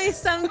mo may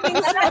something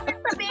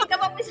Sabihin ka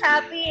pa Miss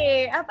Happy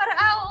eh. Parang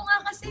oo nga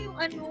kasi yung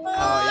ano.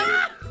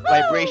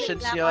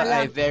 Vibrations nyo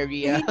ay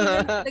very... Hindi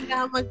na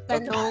talaga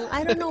magtanong.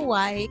 I don't know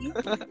why.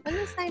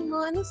 Anong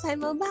sign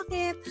mo?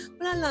 Bakit?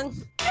 Wala lang.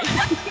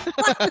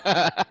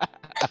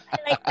 I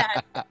like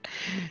that.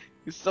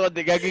 Gusto ko,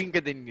 gagawin ko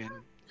din yun.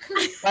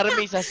 Para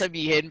may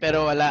sasabihin,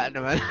 pero wala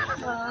naman.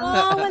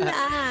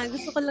 Wala.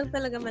 Gusto ko lang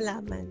talaga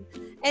malaman.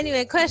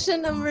 Anyway, question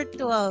number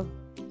 12.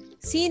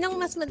 Sinong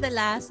mas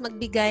madalas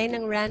magbigay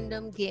ng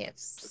random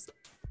gifts?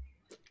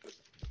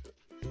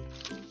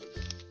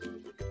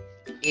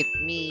 It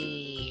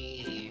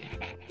me.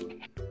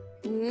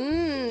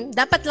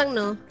 Dapat lang,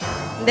 no?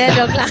 Hindi,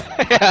 joke lang.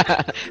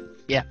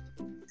 Yeah.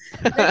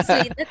 That's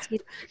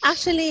sweet.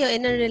 Actually,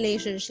 in a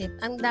relationship,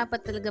 ang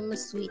dapat talaga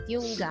mas sweet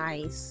yung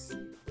guys.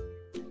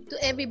 To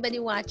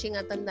everybody watching,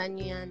 tandaan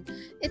nyo yan.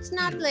 It's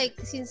not like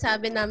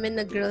sinasabi namin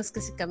na girls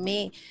kasi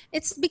kami.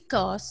 It's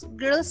because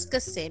girls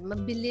kasi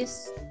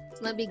mabilis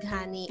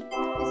mabighani.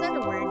 Is that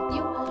a word?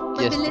 Yung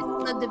mabilis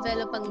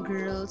ma-develop ang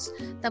girls.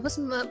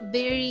 Tapos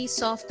very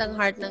soft ang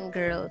heart ng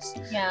girls.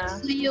 Yeah.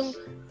 So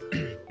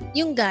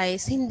yung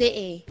guys, hindi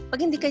eh.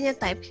 Pag hindi kanya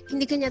type,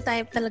 hindi kanya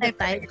type talaga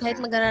type. Kahit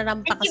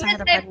mag-ararampa ka sa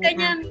harapan niya.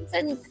 Kanya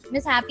minsan,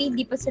 Miss Happy,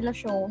 hindi pa sila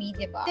showy,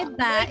 di ba?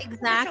 Diba?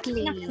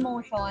 Exactly. Ng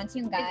emotions,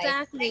 yung guys.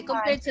 Exactly.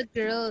 Compared sa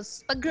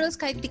girls. Pag girls,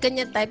 kahit di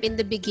kanya type in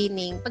the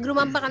beginning, pag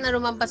rumampa ka na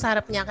rumampa sa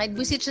harap niya, kahit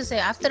busit siya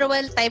sa'yo, after a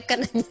while, type ka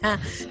na niya.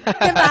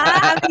 Diba?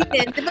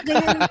 Amin. Diba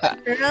ganyan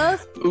ng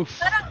girls? Oof.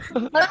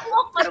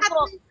 Marupok.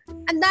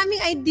 Ang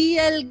daming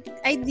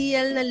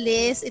ideal na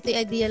list. Ito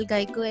yung ideal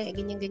guy ko eh.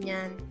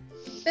 Ganyan-ganyan.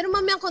 Pero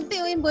mamaya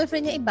konti yung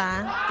boyfriend niya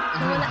iba.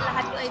 So, wala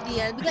lahat yung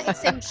ideal. Bigla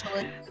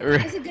exemption.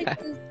 Kasi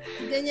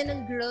ganyan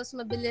ng girls,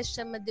 mabilis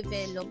siya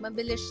ma-develop.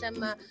 Mabilis siya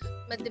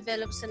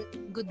ma-develop sa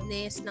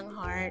goodness ng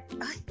heart.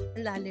 Ay,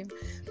 ang lalim.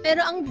 Pero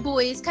ang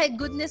boys, kahit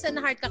goodness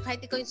and heart ka,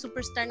 kahit ikaw yung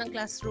superstar ng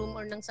classroom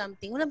or ng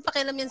something, walang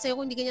pakialam yan sa'yo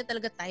kung hindi ganyan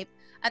talaga type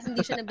at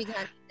hindi siya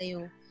nabighan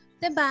sa'yo.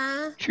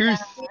 Diba? Truth.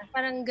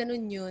 Parang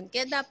ganun yun.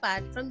 Kaya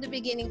dapat, from the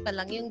beginning pa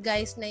lang, yung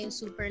guys na yung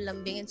super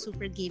lambing and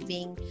super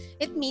giving,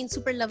 it means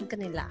super love ka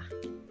nila.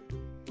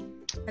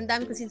 Ang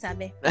dami ko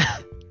sinasabi.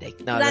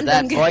 Take note of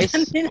that, boys.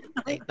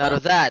 Take note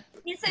of that.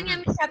 Minsan nga,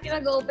 Miss Happy,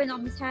 mag-open ako,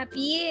 Miss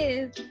Happy.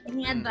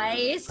 Any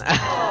advice?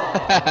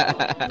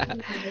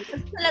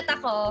 Salat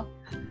ako.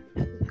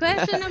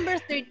 Question number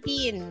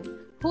 13.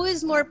 Who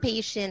is more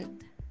patient?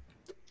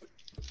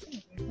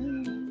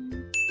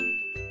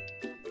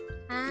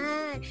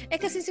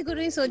 Kasi siguro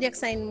yung zodiac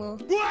sign mo.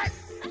 What?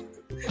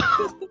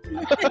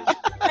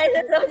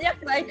 Zodiac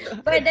sign.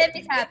 Pwede,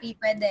 Miss Happy.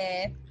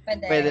 Pwede.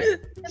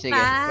 Sige,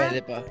 pwede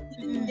po.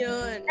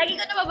 Yun. Lagi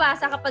ko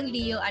nababasa kapag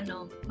Leo,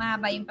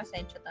 mahaba yung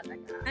pasensya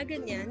talaga.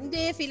 Ganyan.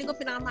 Hindi, feeling ko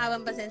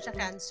pinakamahabang pasensya,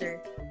 Cancer.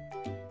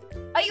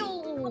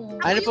 Ayun.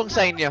 Ano pong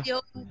sign niyo?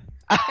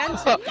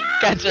 Cancer.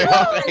 Cancer,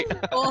 okay.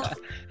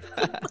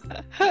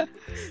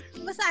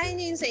 Basahin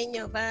niyo yun sa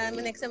inyo para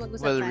next na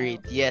mag-usap We'll tayo.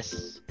 read,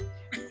 yes.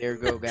 Here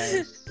we go,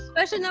 guys.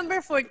 Question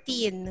number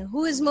 14.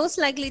 Who is most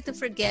likely to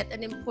forget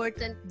an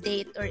important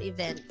date or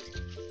event?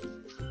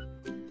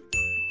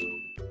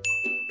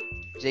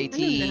 JT.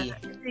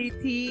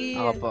 JT.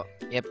 Ako po.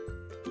 Yep.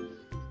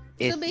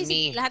 It's So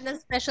basically, me. lahat ng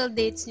special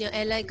dates nyo,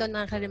 Ella, ikaw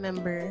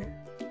nakaka-remember?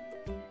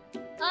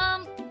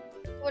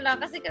 Wala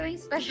kasi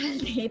kaming special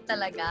date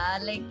talaga.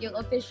 Like, yung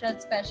official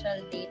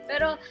special date.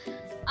 Pero,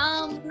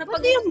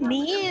 What do you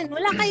mean?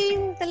 Wala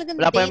kayong talagang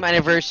Wala pa date? yung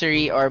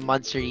anniversary or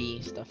monthsary,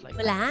 stuff like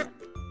that. Wala?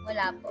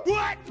 Wala po.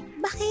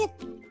 Bakit?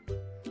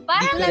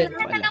 Parang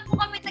Wala. na lang po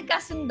kami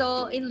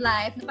nagkasundo in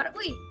life. Na parang,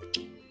 uy,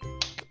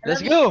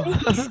 Let's go!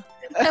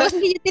 Tapos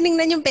hindi nyo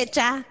tinignan yung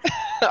petsa?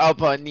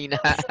 Opo, Nina.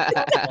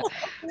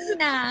 yun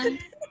na.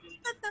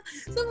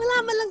 So wala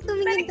man lang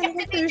tumingin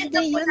talaga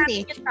Thursday yun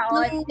eh.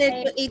 Nung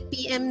 8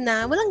 p.m.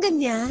 na, walang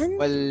ganyan.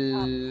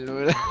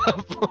 Wala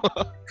po.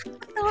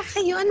 Tawa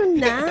kayo, ano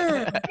na?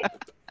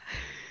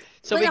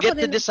 So Wala we get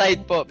ko to rin-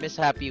 decide po, Miss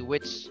Happy,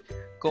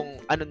 kung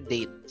anong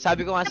date.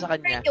 Sabi ko nga sa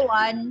kanya,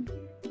 31.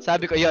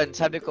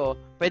 sabi ko,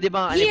 pwede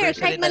bang Year,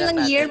 anniversary kahit na man lang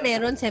natin? year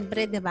meron,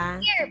 siyempre, di ba?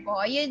 Year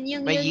po. Yun,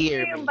 yung May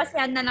year, yung may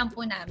basehan na lang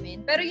po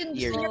namin. Pero yung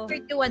Year. gusto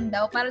niya 31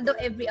 daw, para daw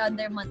every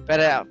other month.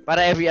 Para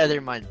every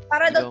other month.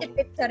 Para daw yung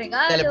tipid sa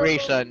regalo.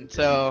 Celebration.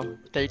 So,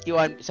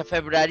 31 sa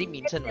February,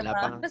 minsan wala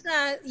Diba? pang.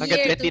 Basta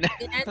Hanggang year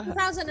 29.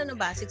 2000 ano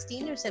ba?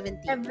 16 or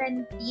 17?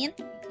 17th?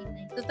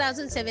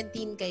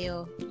 2017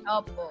 kayo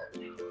Opo.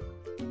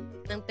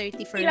 ng Ilang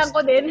 31st.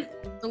 ko din.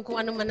 Kung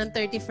ano man ng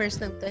 31st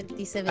ng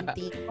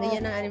 2017.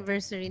 Ganyan ang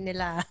anniversary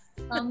nila.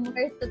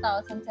 Somewhere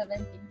 2017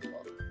 po.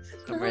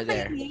 Somewhere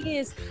there.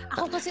 Yes.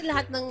 Ako kasi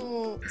lahat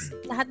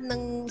ng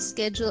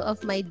schedule of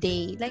my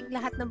day, like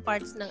lahat ng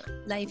parts ng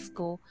life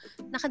ko,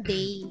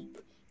 naka-day.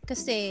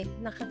 Kasi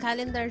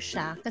naka-calendar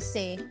siya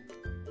kasi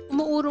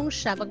umuurong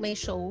siya pag may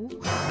show.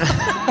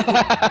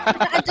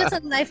 Naka-adjust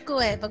ang life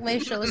ko pag may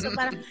show. So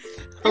parang,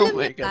 Oh alam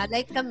my niyo ba, God.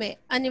 like kami,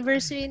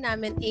 anniversary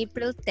namin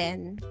April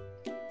 10.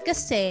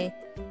 Kasi,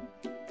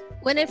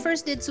 when I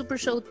first did Super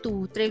Show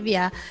 2,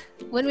 trivia,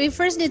 when we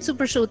first did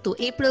Super Show 2,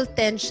 April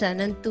 10 siya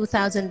ng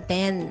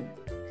 2010.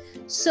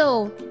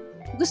 So,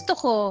 gusto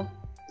ko,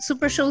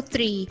 Super Show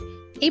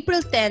 3,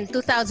 April 10,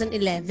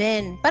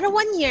 2011. Para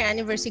 1 year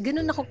anniversary,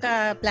 ganun ako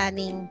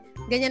ka-planning.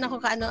 Ganyan ako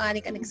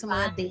ka-anik-anik sa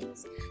mga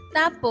dates.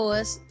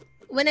 Tapos,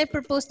 when I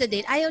proposed the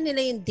date, ayaw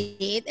nila yung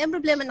date. Ang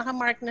problema,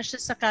 nakamark na siya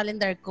sa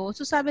calendar ko.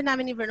 So, sabi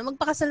namin ni Verno,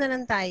 magpakasal na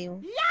lang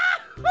tayo.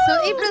 So,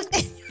 April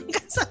 10 yung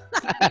kasal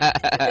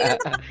namin.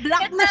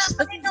 Block na siya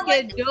sa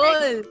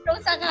schedule. So,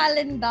 sa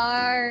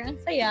calendar. Ang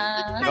saya.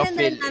 Kaya na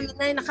rin feeling. namin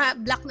na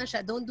naka-block na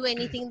siya. Don't do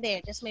anything there.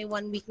 Just may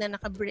 1 week na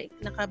naka-break,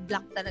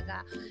 naka-block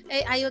talaga.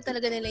 Ayaw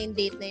talaga nila yung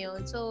date na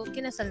yun. So,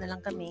 kinasal na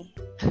lang kami.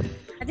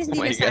 At least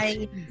Oh hindi my na sayang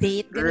yung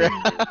date. Ganun.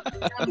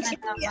 Tama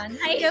naman.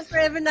 Ay, Kaya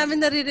forever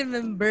namin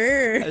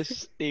nare-remember.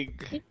 Astig.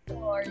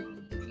 sorry.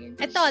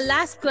 Ito,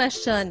 last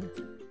question.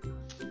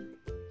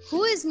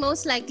 Who is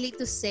most likely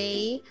to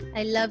say,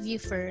 I love you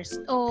first?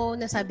 Oh,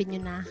 nasabi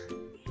niyo na.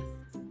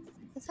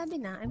 Nasabi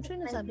na. I'm sure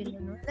nasabi niyo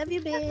na. Love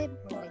you, babe.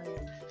 Oh,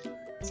 ganyan.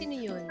 Sino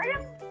yun?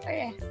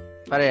 Pare.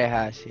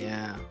 Parehas,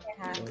 yeah.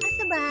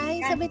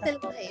 Sabay. Sabay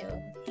talaga kayo.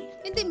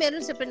 Hindi,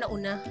 meron siyempre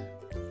nauna.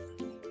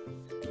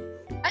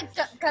 At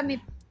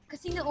kami,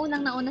 kasi nauna.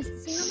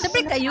 Sino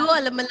Siyempre nauna kayo, sa-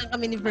 alam man lang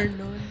kami ni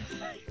Vernon.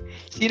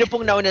 Sino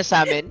pong nauna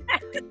sa amin?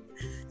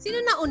 Sino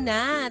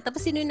nauna?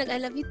 Tapos sino yung nag-I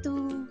love you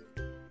too?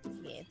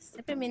 Yes.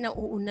 Siyempre may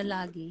nauuna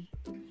lagi.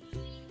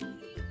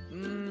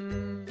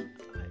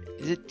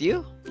 Is it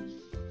you?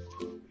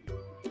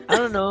 I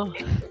don't know.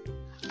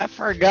 I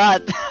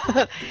forgot.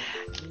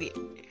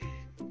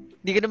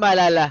 Hindi ko na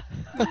maalala.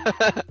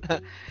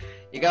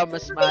 Ikaw,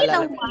 mas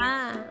maalala.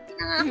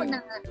 Nangako na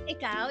nga.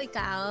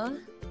 Ikaw?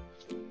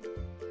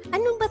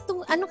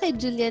 Ano kay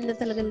Julian na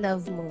talagang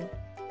love mo?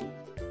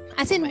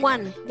 As in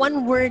my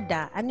one word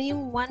Ano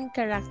yung one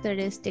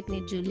characteristic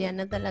ni Julian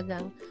na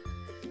talagang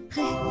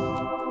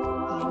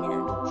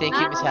ganyan. Thank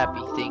you, Miss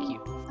Happy. Thank you.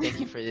 Thank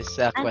you for this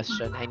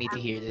question. I need to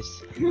hear this.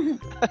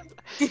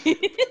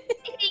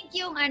 I think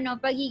yung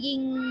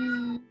pagiging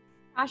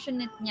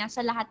passionate niya sa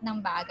lahat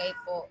ng bagay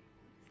po.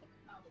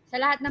 Sa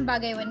lahat ng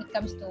bagay when it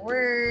comes to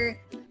work,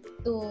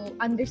 to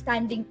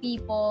understanding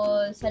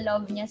people, sa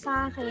love niya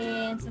sa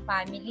akin, sa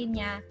family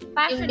niya. Yung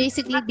Passionate,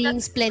 basically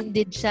being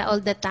splendid siya all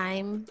the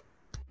time.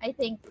 I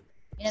think,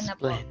 yun na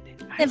po. Splendid.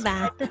 Diba?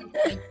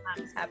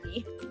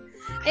 Sabi.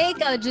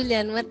 Ikaw,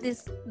 Julian, what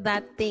is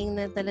that thing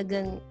na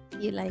talagang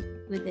you like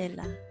with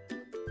Ella?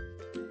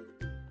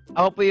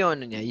 Ako po yung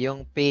niya,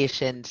 yung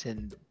patience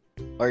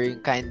or yung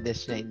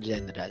kindness niya in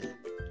general.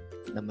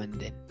 Naman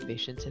din.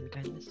 Patience and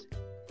kindness.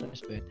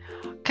 Tapos po yun.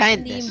 Hindi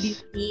Kindness. yung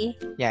beauty.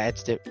 Yeah,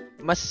 it's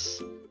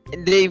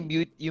hindi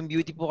yung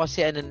beauty po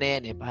kasi na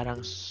yan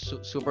parang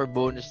super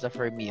bonus na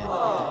for me.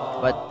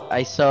 But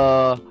I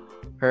saw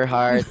her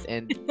heart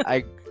and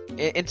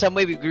in some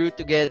way we grew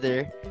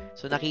together.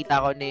 So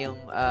nakita ko na yung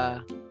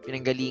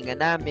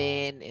pinanggalingan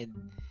namin and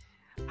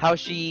how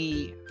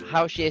she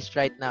is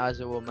right now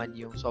as a woman,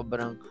 yung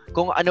sobrang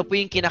kung ano po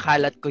yung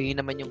kinakalat ko, yun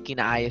naman yung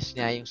kinaayos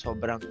niya, yung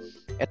sobrang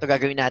ito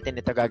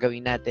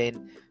gagawin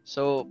natin.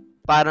 So,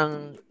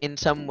 parang in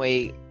some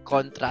way,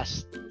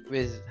 contrast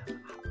with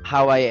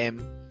how I am.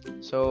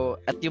 So,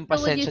 at yung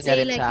So would you pasensya niya say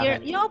rin like sa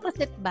akin. your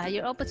opposite ba?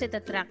 Your opposite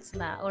attracts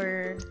ba?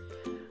 Or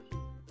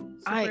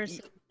super Ay,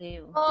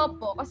 same?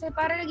 Opo, kasi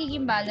parang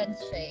nagiging balance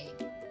siya eh.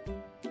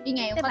 Yun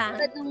nga, yung Diba?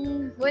 katulad nung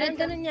Walang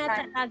ganun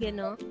yata lagi,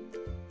 no?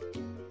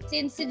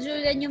 since si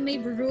Julian yung may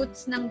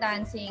roots ng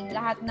dancing,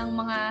 lahat ng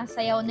mga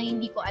sayaw na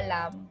hindi ko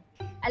alam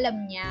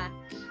niya.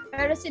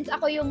 Pero since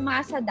ako yung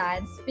masa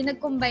dance,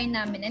 pinag-combine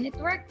namin and it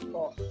worked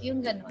po.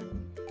 Yung ganun.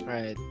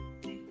 right.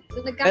 So,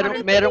 Pero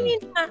nagkakaroon merong...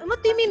 What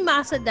do you mean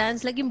masa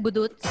dance? Like yung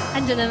budot?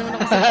 Andiyan na naman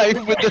ako sa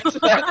yung budot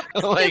sa...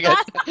 Oh my Diba?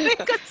 God. Sabi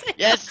ko sa'yo,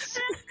 Yes!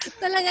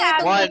 talaga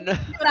itong One.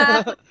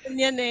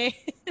 yan eh.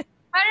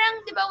 parang,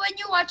 di ba, when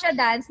you watch a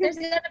dance, there's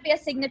gonna be a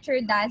signature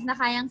dance na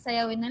kayang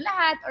sayawin ng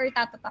lahat or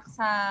tatatak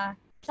sa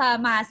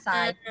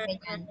masa.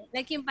 Ganyan.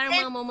 Like yung parang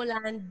mga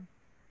momulan.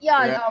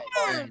 Yun, Yeah.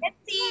 opo. At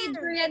si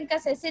Julian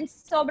kasi, since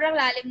sobrang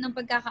lalim ng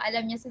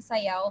pagkakaalam niya sa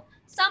sayaw,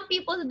 some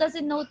people who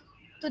doesn't know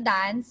to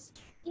dance,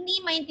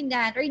 hindi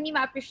maintindihan or hindi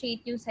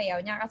ma-appreciate yung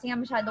sayaw niya kasi nga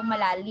masyadong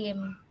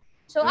malalim.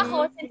 So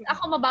ako, since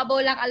ako mababaw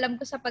lang alam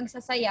ko sa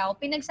pagsasayaw,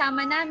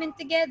 pinagsama namin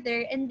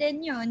together and then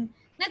yun,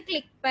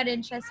 nag-click pa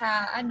rin siya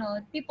sa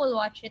people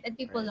watch it and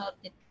people loved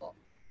it po.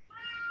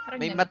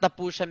 Parang May ganun. mata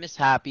po siya, Miss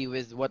Happy,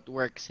 with what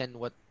works and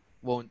what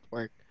won't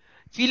work.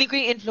 Feeling ko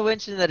yung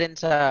influence na rin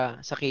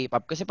sa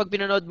K-pop. Kasi pag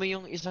pinanood mo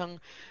yung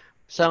isang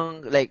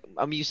like,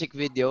 a music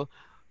video,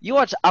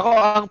 ako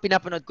ang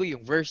pinapanood ko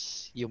yung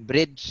verse, yung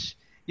bridge,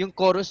 yung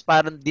chorus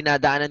parang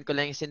dinadaanan ko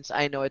lang since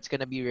I know it's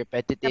gonna be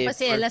repetitive. Tapos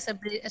si Ella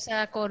sa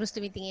chorus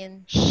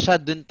tumitingin. Siya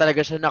dun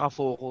talaga siya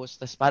nakafocus.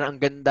 Tapos parang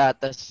ang ganda.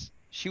 Tapos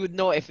she would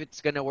know if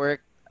it's gonna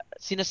work.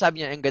 Sinasabi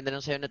niya, ang ganda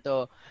ng sayo na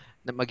to,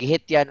 na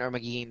mag-hit yan or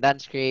magiging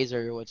dance craze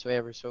or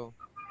whatsoever. So,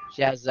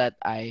 she has that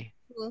eye.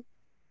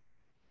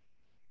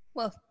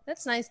 Well,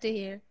 that's nice to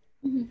hear.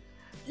 Mhm.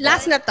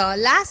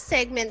 Last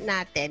segment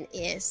natin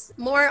is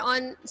more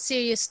on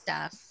serious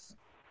stuff.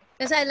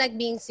 Kasi I like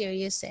being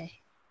serious eh.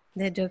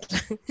 Na joke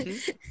lang.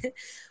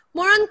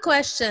 More on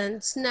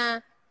questions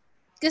na,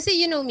 kasi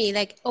you know me,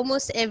 like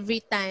almost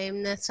every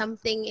time na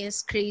something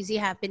is crazy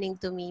happening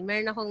to me,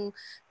 meron akong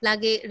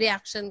lagi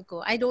reaction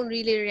ko. I don't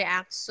really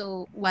react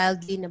so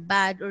wildly na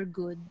bad or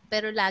good,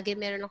 pero lagi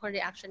meron akong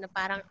reaction na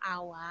parang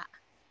awa.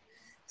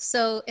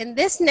 So, in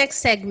this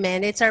next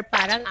segment, it's our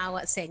parang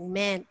awa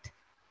segment.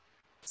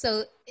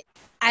 So,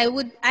 I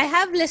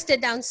have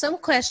listed down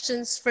some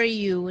questions for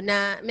you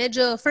na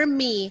medyo, for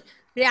me,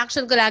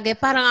 reaction ko lagi,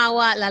 parang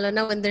awa, lalo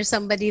na when there's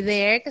somebody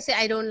there kasi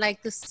I don't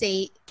like to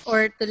say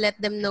or to let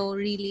them know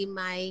really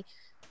my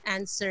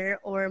answer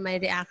or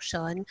my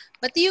reaction.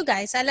 But to you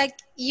guys, I like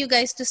you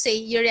guys to say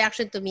your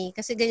reaction to me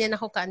kasi ganyan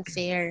ako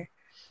ka-unfair.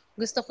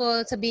 Gusto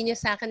ko sabihin niyo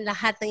sa akin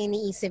lahat ng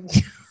iniisip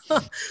niyo.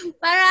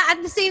 Para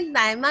at the same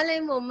time, malay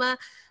mo,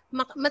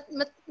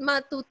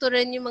 matuto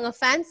rin yung mga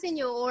fans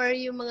niyo or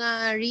yung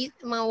mga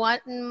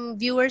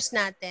viewers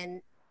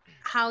natin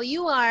how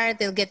you are,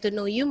 they'll get to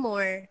know you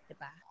more,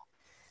 diba?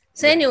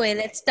 So anyway,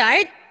 let's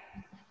start.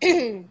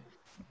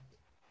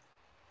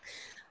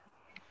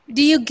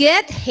 Do you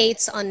get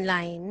hates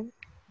online?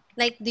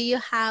 Like, do you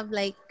have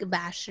like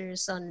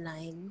bashers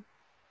online?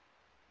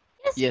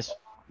 Yes.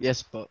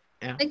 Yes po.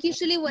 Yeah. Like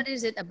usually, what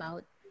is it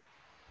about?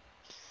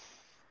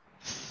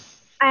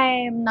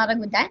 I'm not a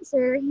good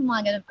dancer. Yung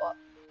mga ganun po.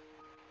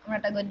 I'm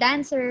not a good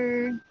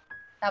dancer.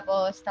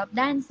 Tapos, stop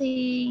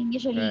dancing.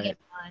 Usually, Right.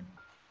 gano'n.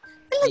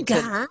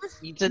 Talaga?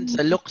 Minsan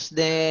sa looks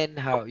din,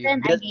 how you Then,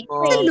 build I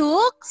mo. Sa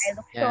looks? I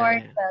look Yeah,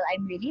 short. yeah. Well,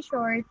 I'm really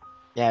short.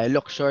 Yeah, I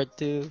look short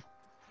too.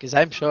 Because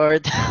I'm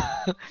short.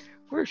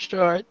 We're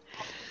short.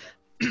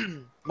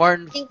 More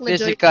on I think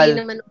majority physical.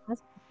 naman of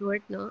us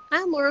short, no?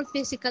 More on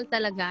physical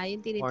talaga,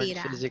 yung More on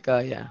tinitira.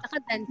 physical, yeah. Saka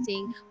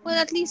dancing. Well,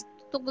 at least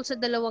tungkol sa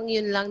dalawang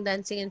yun lang,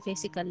 dancing and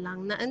physical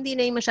lang, na hindi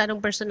na yung masyadong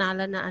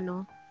personalan na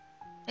ano.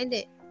 Ay,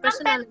 hindi.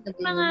 Personalan na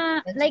din Mga,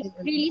 yun. like,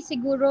 really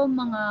siguro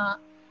mga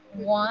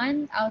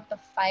 1 out of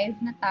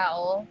 5 na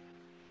tao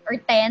or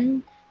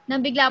 10 na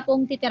bigla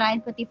pong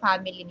titirahin pati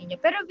family ninyo.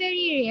 Pero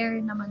very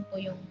rare naman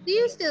po yung... Do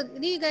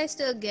you guys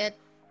still get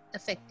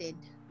affected?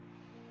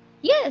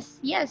 Yes,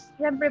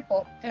 syempre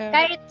po. Yeah.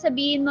 Kahit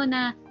sabihin mo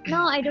na,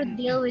 no, I don't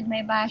deal with my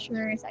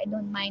bashers, I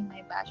don't mind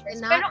my bashers.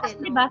 Eh, Pero natin, kasi,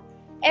 no? diba,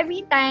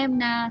 every time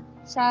na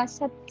sa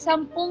 10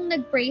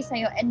 nag-praise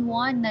sa'yo and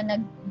 1 na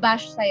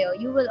nag-bash sa'yo,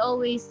 you will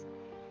always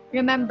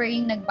remember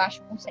yung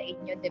nag-bash po sa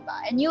inyo, diba?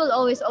 And you will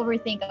always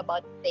overthink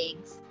about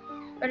things.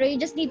 Pero you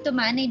just need to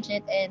manage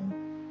it, and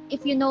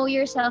if you know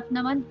yourself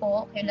naman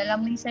po, kilala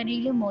mo yung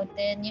sarili mo,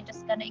 then you're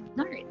just gonna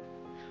ignore it.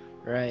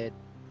 Right.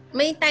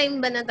 May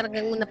time ba na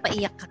talagang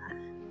napaiyak ka?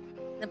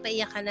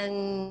 Napaiyak ka ng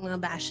mga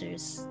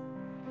bashers?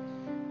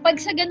 Pag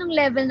sa ganung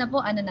level na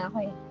po, ano na ako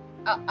eh,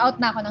 out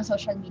na ako ng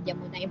social media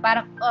muna. Yung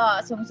parang,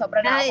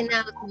 sumusobra na ako.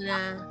 Ina-out mo na.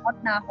 Out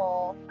na ako.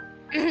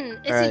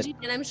 Si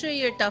Gian, I'm sure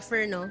you're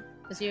tougher, no?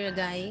 Kasi you're a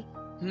guy.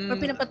 Or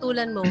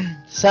pinapatulan mo.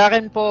 Sa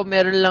akin po,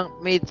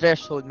 may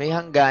threshold, may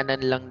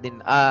hangganan lang din.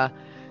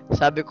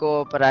 Sabi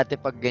ko parati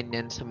pag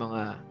ganyan sa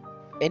mga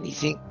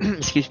anything,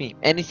 excuse me,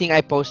 anything I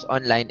post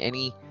online,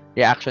 any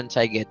reactions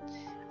I get,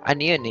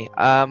 ano yun eh,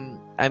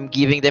 I'm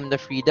giving them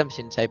the freedom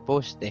since I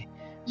post eh.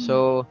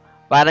 So,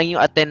 parang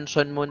yung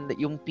attention mo,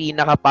 yung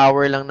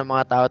pinaka-power lang ng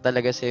mga tao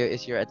talaga sa'yo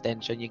is your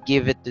attention. You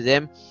give it to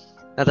them,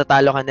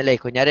 natatalo ka nila eh.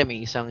 Kunyari,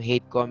 may isang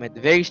hate comment.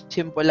 Very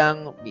simple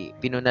lang,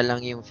 pinuna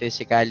lang yung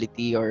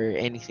physicality or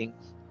anything.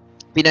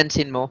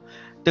 Pinansin mo,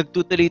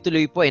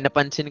 nagtutuloy-tuloy po eh.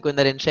 Napansin ko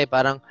na rin siya eh.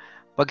 Parang,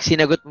 pag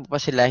sinagot mo pa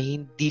sila,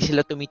 hindi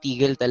sila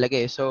tumitigil talaga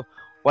eh. So,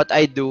 what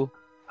I do,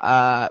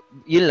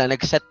 yun lang,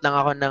 nag-set lang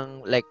ako ng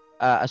like,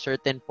 a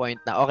certain point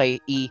na, okay,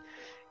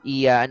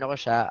 ano ko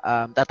siya,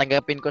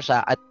 tatanggapin ko siya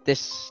at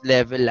this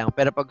level lang.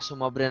 Pero pag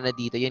sumobra na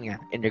dito, yun nga,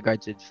 in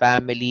regards with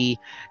family,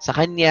 sa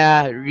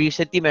kanya,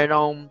 recently, meron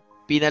akong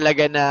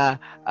pinalaga na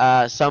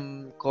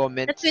some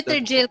comments. Sa Twitter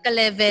jail ka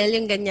level,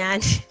 yung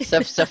ganyan.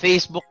 sa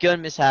Facebook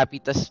yun, Miss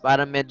Happy. Tapos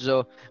parang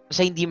medyo,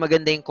 basta hindi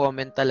maganda yung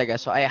comment talaga.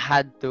 So I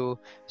had to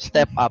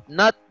step up.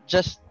 Not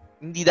just,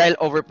 hindi dahil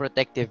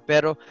overprotective,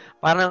 pero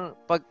parang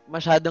pag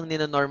masyadong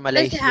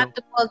ninonormalize you have to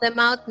call them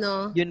out,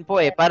 no? Yun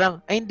po eh. Parang,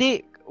 ay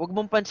hindi, wag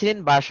mong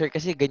pansinin, basher,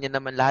 kasi ganyan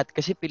naman lahat.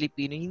 Kasi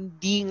Pilipino,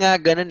 hindi nga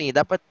ganun eh.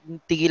 Dapat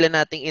tigilan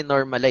nating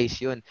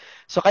i-normalize yun.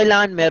 So,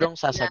 kailangan merong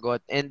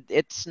sasagot. And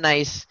it's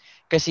nice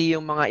kasi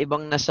yung mga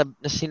ibang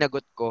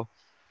sinagot ko,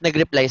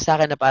 nag-reply sa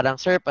akin na parang,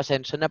 sir,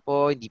 pasensya na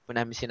po, hindi po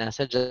namin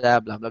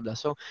sinasadya, blah, blah, blah.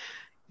 So,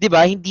 di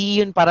ba,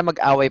 hindi yun para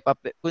mag-away pa,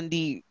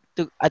 kundi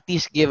to at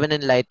least give an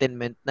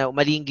enlightenment na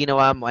mali yung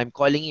ginawa mo. I'm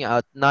calling you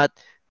out, not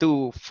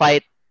to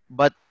fight,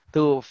 but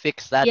to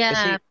fix that. Yeah,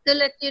 kasi, to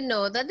let you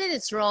know that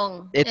it's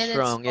wrong. It's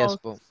wrong, yes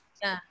po.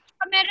 Yeah.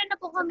 Meron na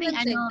po kaming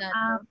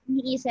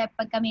iniisip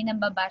pag kami nang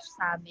babash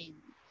sa amin.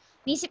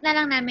 Inisip na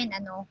lang namin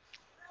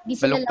di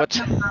sila love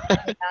ng mama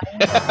nila.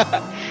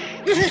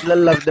 Sila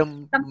love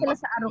ng sila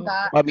sa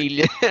aruga.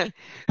 Pamilya.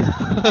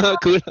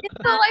 Cool.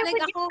 Ito ay like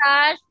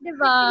Cash, di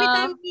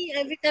ba?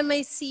 Every time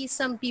I see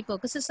some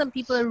people, kasi some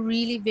people are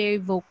really very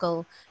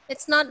vocal.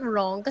 It's not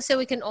wrong kasi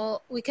we can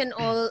all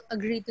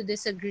agree to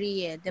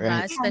disagree eh, di ba?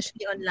 Right.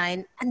 Especially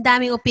online. Ang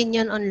daming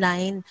opinion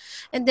online.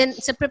 And then,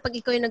 siyempre pag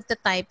ikaw yung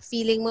nagtatype,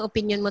 feeling mo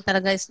opinion mo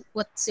talaga is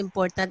what's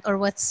important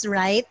or what's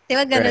right. Di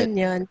ba ganun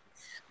yun?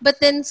 But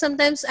then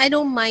sometimes I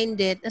don't mind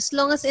it as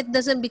long as it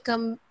doesn't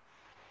become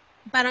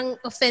parang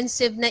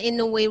offensive na in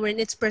a way where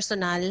it's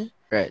personal.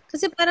 Right.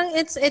 Kasi parang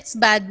it's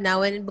bad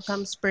now when it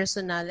becomes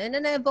personal. And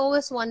then I've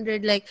always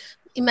wondered, like,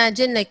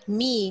 imagine like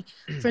me,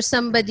 for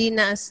somebody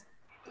na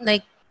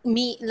like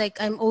me, like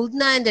I'm old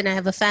na and then I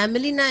have a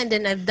family na and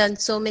then I've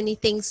done so many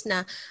things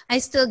na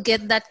I still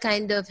get that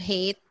kind of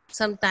hate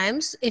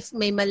sometimes if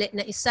may mali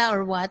na isa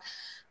or what.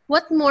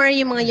 What more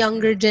yung mga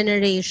younger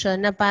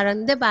generation na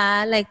parang, di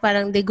ba, like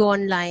parang they go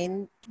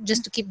online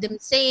just to keep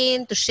them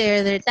sane, to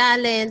share their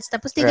talents,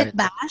 tapos they get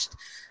bashed.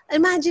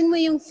 Imagine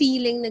mo yung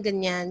feeling na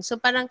ganyan. So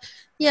parang,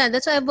 yeah,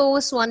 that's why I've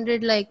always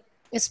wondered, like,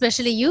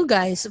 especially you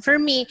guys. For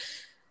me,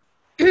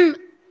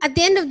 at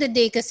the end of the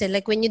day kasi,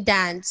 like when you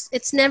dance,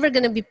 it's never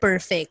gonna be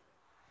perfect.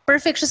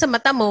 Perfect siya sa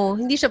mata mo,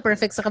 hindi siya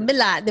perfect sa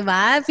kabila, di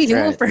ba?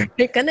 Feeling mo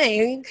perfect ka na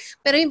eh.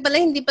 Pero yun pala,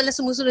 hindi pala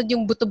sumusunod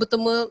yung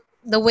buto-buto mo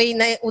the way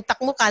na utak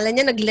mo, kala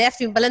niya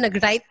nag-left, yung pala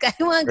nag-right ka,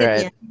 yung mga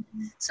ganyan.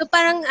 So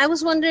parang, I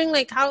was wondering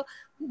like, how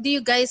do you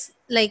guys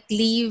like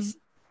leave,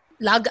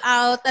 log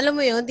out, alam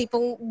mo yun,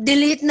 tipong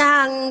delete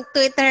na ang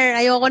Twitter,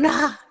 ayoko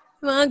na,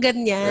 mga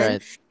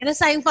ganyan. Kaya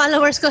sayang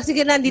followers ko,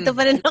 sige na, dito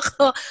pa rin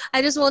ako.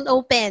 I just won't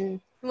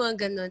open,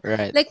 mga ganun.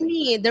 Like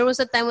me, there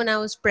was a time when I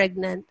was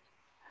pregnant.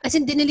 As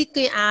in, dinelete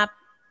ko yung app.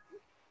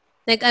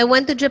 Like, I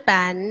went to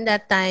Japan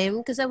that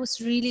time because I was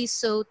really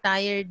so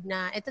tired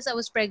na. Tapos I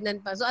was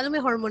pregnant pa. So, alam mo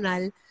yung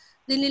hormonal,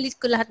 dinelete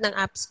ko lahat ng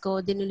apps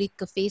ko. Dinelete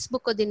ko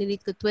Facebook ko,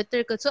 dinelete ko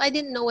Twitter ko. So, I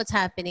didn't know what's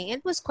happening.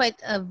 It was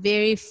quite a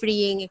very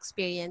freeing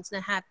experience,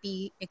 na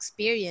happy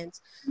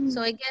experience.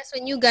 So, I guess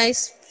when you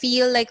guys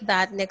feel like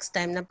that next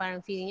time, na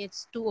parang feeling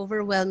it's too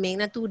overwhelming,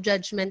 na too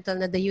judgmental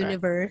na the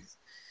universe,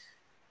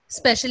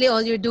 especially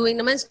all you're doing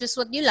naman is just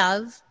what you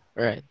love.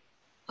 Right.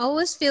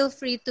 Always feel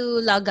free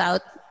to log out.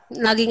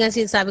 Lagi nga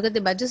sinasabi ko,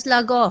 diba? Just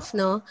log off,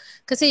 no?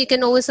 Kasi you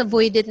can always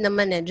avoid it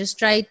naman eh. Just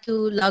try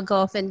to log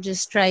off and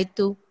just try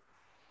to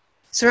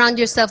surround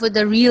yourself with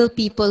the real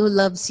people who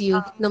loves you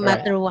no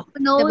matter what.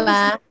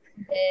 Diba?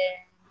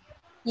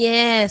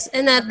 Yes.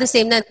 And at the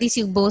same time, at least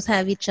you both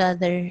have each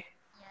other.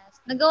 Yes.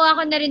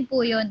 Nagawa ko na rin po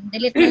yun.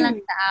 Delete na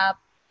lang sa app.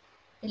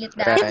 Delete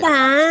na. Diba?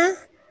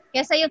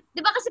 Kesa yun,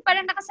 di ba kasi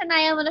parang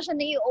nakasanayan mo na siya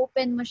na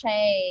i-open mo siya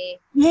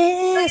eh.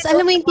 Yes.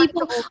 Alam mo yung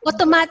tipo,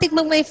 automatic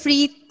may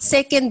free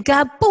second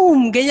ka,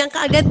 boom! Ganyan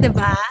ka agad, di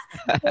ba?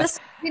 Tapos,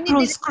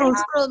 scroll.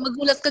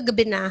 Magulat ka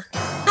gabi na.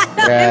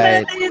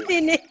 Right.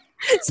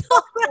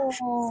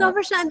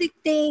 Sobrang siya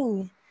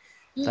addicting.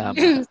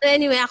 So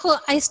anyway,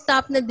 I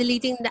stopped na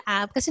deleting the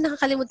app kasi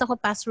nakakalimutan ko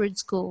passwords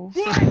ko.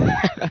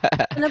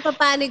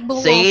 Napapanig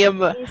buong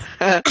Same.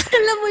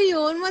 Alam mo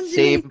yun?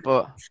 Same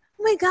po.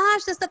 Oh my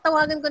gosh, tapos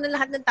tatawagan ko na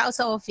lahat ng tao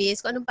sa office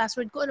kung anong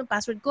password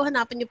ko,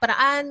 hanapin yung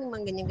paraan,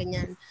 mga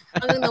ganyan-ganyan.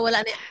 Hanggang nawala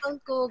na yung account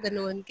ko,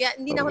 ganun. Kaya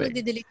hindi na ako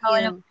nagde-delete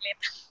yun.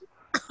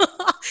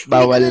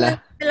 Bawal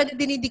na. talaga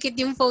dinidikit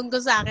yung phone ko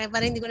sa akin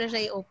para hindi ko na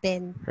siya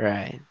i-open.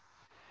 Right.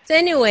 So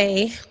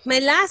anyway, my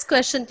last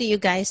question to you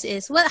guys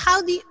is, what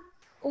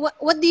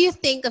do you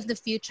think of the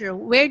future?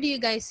 Where do you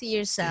guys see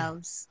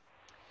yourselves?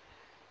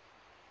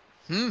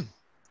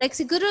 Like,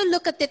 siguro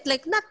look at it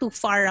like not too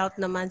far out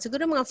naman.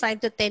 Siguro mga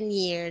 5 to 10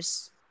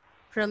 years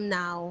from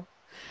now.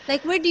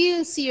 Like, where do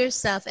you see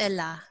yourself,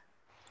 Ella?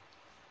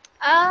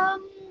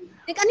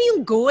 Like, ano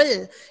yung goal?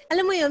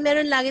 Alam mo yun,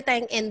 meron lagi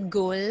tayong end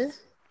goal.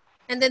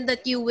 And then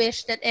that you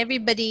wish that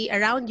everybody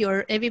around you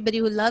or everybody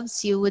who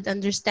loves you would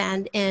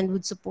understand and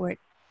would support.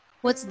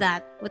 What's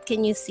that? What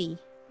can you see?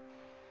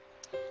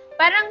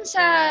 Parang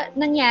sa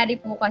nangyari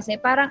po kasi,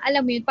 parang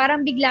alam mo yun,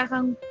 parang bigla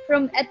kang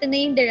from eto na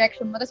yung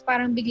direction mo, tapos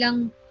parang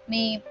biglang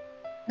may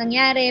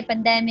nangyari,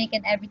 pandemic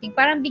and everything.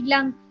 Parang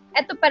biglang,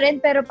 eto pa rin,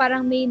 pero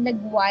parang may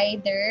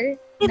nag-wider.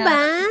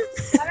 Diba?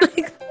 Parang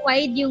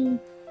wide yung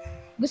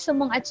gusto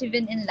mong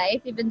achievin in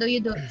life, even though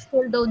you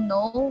still don't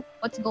know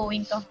what's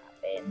going to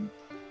happen.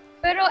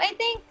 Pero I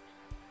think,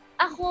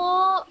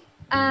 ako,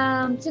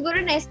 siguro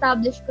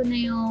na-establish ko na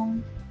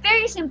yung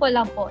very simple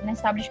lang po.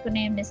 Na-establish ko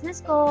na yung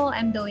business ko.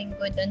 I'm doing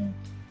good on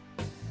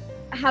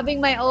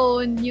having my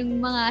own, yung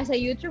mga sa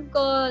YouTube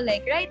ko.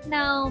 Like right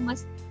now,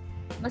 mas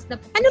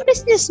Ano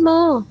business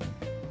mo?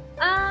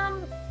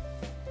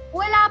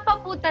 Wala pa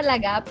po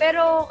talaga.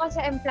 Pero kasi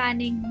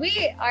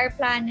we are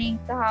planning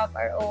to have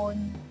our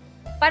own,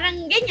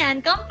 parang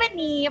ganyan,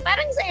 company.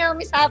 Parang sa'yo,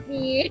 Miss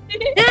Happy.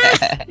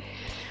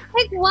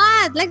 Like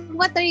what? Like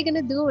what are you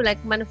gonna do? Like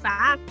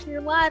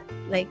manufacture what?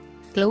 Like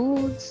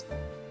clothes?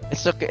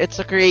 It's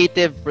a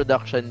creative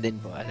production din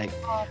po. Like,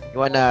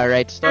 you wanna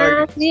write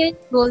stories. Yun,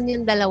 goal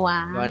niyong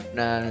dalawa. You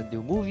wanna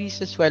do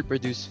movies as well,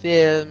 produce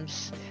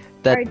films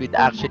that we'd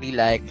actually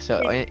like. So,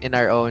 in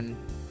our own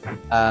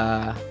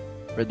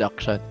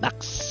production.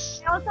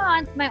 Next. I also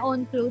want my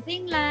own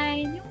clothing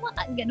line. Yung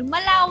mga ganun.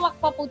 Malawak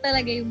pa po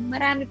talaga yung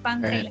marami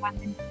pang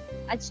kailangan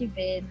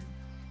achievin.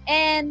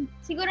 And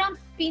siguro ang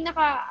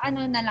pinaka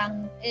na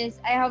lang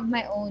is I have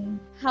my own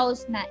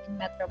house na in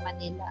Metro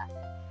Manila.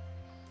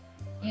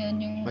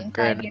 Yun yung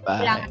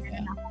kailangan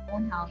na ng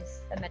own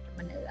house sa Metro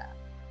Manila.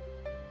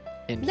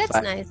 That's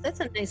nice.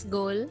 That's a nice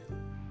goal.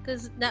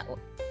 Because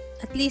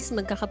at least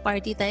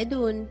magkaka-party tayo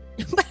dun.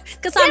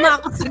 Kasama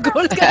ako sa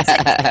goal kasi.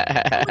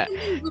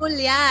 Magandang goal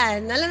yan.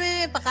 Alam mo,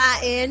 may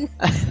pakain.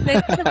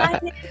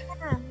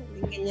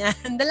 Ganyan.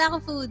 Dala ko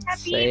food.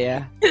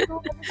 Saya.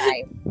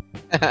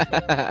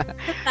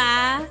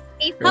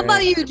 How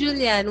about you,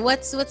 Julian?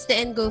 What's the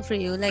end goal for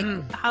you? Like,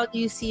 how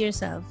do you see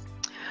yourself?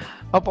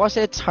 Opo,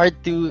 kasi it's hard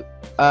to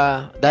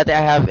dati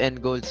I have end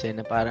goals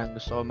na parang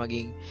gusto ko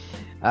maging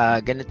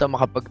ganito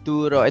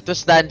makapagturo. It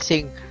was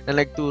dancing na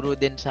nagturo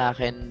din sa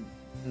akin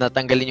na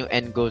tanggalin yung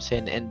end goals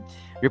and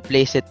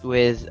replace it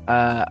with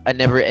a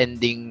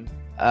never-ending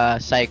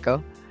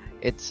cycle.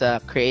 It's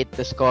create,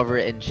 discover,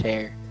 and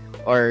share.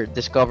 Or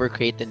discover,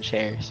 create, and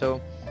share.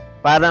 So,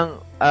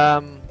 parang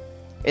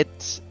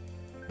it's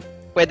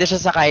pwede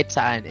siya sa kahit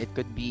saan. It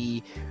could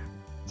be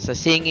sa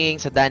singing,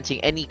 sa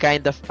dancing, any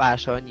kind of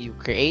passion, you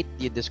create,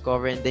 you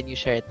discover, and then you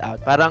share it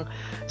out. Parang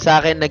sa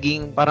akin,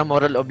 naging parang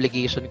moral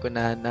obligation ko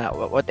na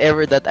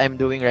whatever that I'm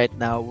doing right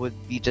now would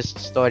be just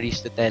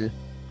stories to tell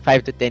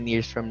 5 to 10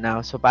 years from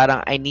now. So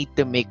parang I need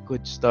to make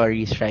good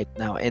stories right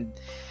now. And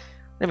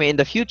I mean, in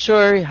the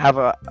future, have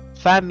a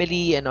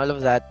family and all of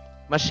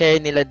that,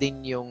 ma-share nila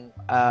din yung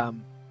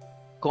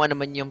kung ano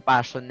man yung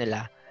passion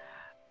nila.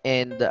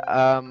 And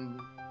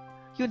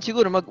yun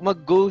siguro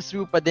mag-go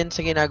through pa din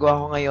sa ginagawa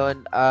ko ngayon.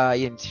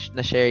 Yun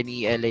na-share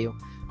ni Ella yung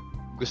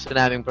gusto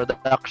naming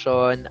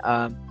production,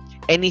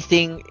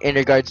 anything in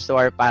regards to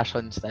our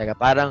passions talaga.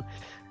 Parang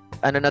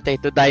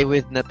to die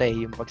with na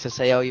tayo, yung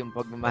pagsasayaw, yung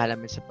pagmamahal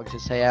namin sa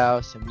pagsasayaw,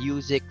 sa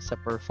music, sa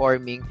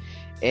performing.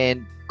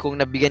 And kung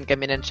nabigyan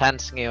kami ng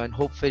chance ngayon,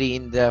 hopefully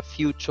in the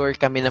future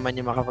kami naman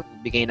yung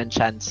makapagbigay ng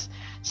chance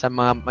sa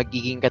mga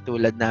magiging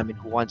katulad namin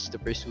who wants to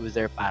pursue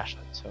their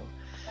passion. So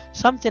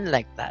something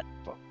like that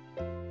po.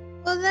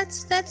 Well,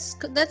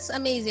 that's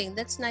amazing.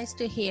 That's nice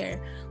to hear.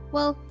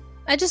 Well,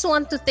 I just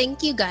want to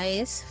thank you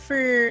guys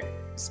for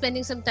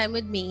spending some time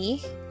with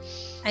me.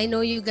 I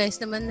know you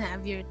guys naman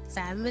have your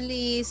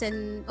families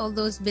and all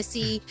those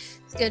busy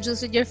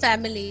schedules with your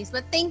families.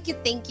 But thank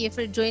you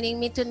for joining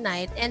me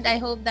tonight. And I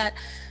hope that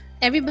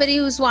everybody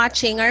who's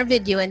watching our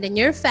video and then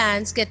your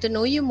fans get to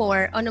know you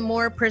more on a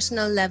more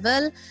personal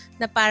level,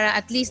 na para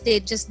at least they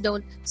just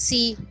don't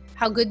see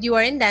how good you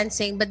are in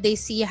dancing, but they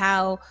see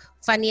how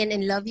funny and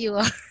in love you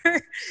are.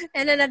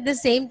 And then at the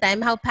same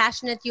time, how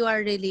passionate you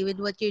are really with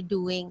what you're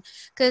doing.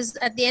 Because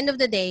at the end of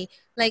the day,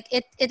 like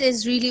it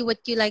is really what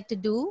you like to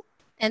do,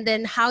 and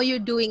then how you're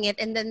doing it,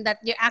 and then that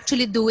you're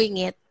actually doing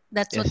it.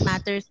 That's what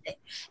matters.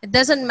 It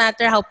doesn't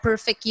matter how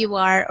perfect you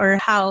are or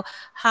how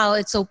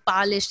it's so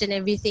polished and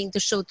everything to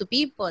show to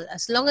people.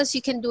 As long as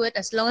you can do it,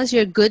 as long as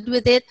you're good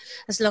with it,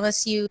 as long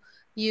as you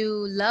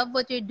love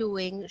what you're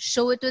doing,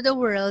 show it to the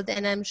world,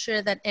 and I'm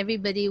sure that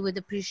everybody would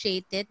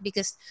appreciate it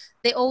because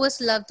they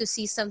always love to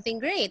see something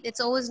great. It's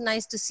always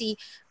nice to see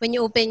when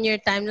you open your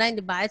timeline,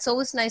 diba? It's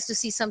always nice to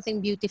see something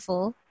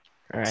beautiful.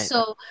 Right.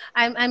 So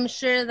I'm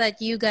sure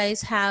that you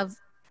guys have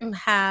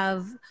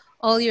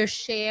all your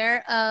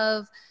share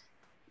of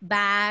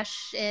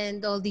bash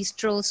and all these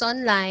trolls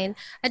online.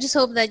 I just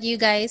hope that you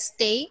guys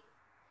stay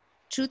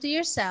true to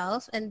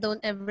yourself and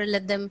don't ever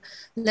let them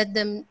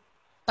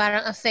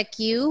parang affect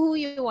you who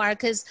you are,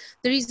 because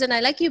the reason I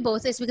like you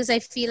both is because I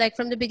feel like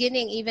from the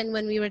beginning, even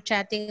when we were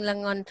chatting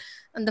lang on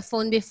the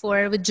phone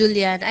before with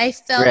Julian, I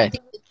felt Right. the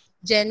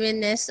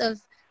genuineness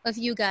of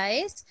you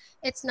guys.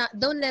 It's not,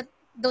 don't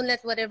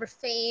let whatever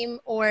fame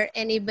or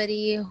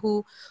anybody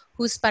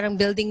who's parang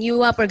building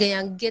you up or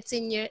ganyan get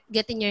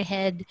in your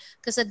head,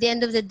 because at the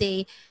end of the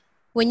day,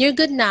 when you're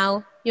good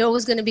now, you're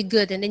always going to be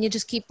good, and then you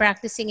just keep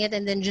practicing it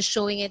and then just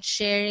showing it,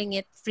 sharing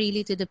it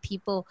freely to the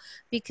people,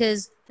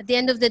 because at the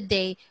end of the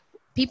day,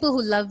 people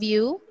who love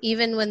you,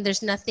 even when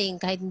there's nothing,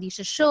 kahit hindi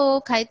siya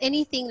show, kahit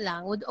anything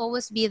lang, would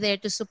always be there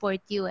to support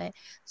you.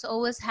 So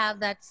always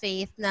have that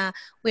faith na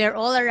we are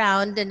all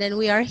around, and then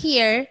we are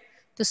here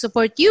to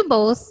support you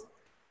both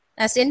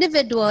as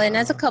individual and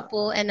as a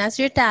couple and as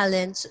your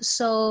talents.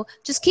 So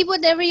just keep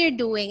whatever you're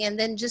doing, and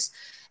then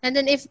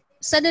if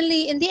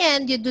suddenly in the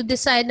end you do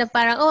decide na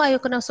parang, oh,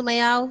 ayoko na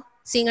sumayaw,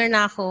 singer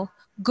na ako,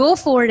 go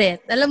for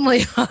it. Alam mo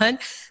yun?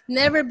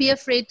 Never be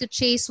afraid to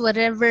chase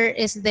whatever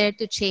is there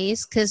to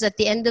chase, because at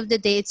the end of the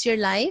day, it's your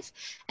life.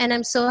 And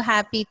I'm so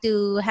happy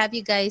to have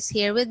you guys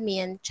here with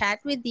me and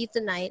chat with you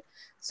tonight.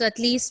 So at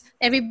least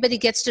everybody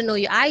gets to know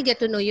you. I get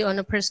to know you on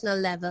a personal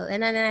level.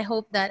 And I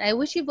hope that, I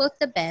wish you both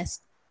the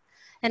best.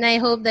 And I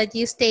hope that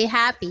you stay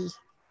happy.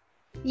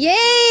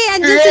 Yay!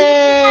 Andiyan si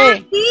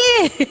happy!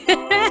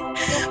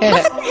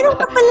 Bakit meron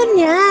ka pala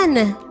niyan?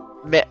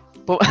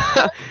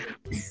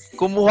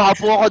 Kumuha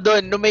po ako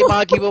doon nung may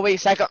mga giveaway.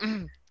 Saka,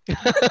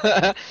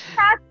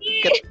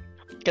 Happy!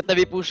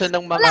 katabi po siya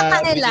ng mga Wala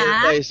ka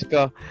nila? toys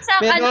ko.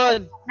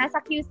 Meron. Nasa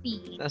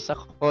QC. Nasa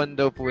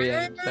condo po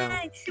yan. So,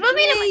 Di ba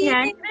may laman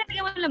yan?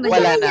 Nalagyan mo laman.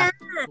 wala na.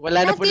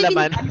 Wala na po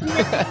laman.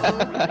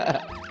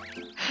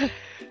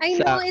 I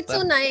know, it's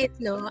so nice,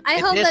 no? I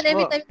hope Yes that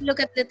every po. time you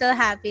look at Little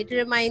Happy, it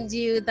reminds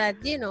you that,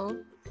 you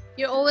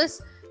always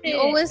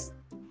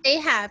stay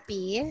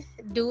happy,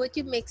 do what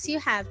makes you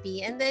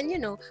happy, and then,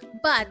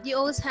 but you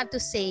always have to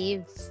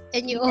save,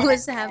 and you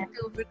always have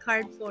to work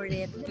hard for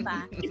it,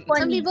 diba?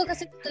 Some people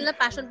kasi nila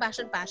passion,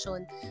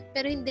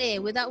 pero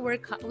hindi, without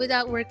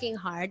working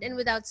hard and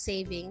without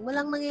saving,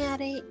 walang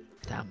mangyayari.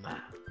 Tama.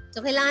 So,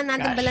 kailangan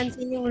natin Gosh.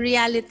 balansin yung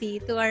reality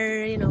to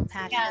our,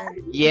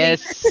 passion. Yes.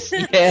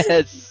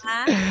 Yes.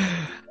 Ah,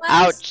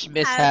 Ouch,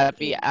 Miss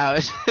Happy.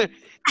 Ouch.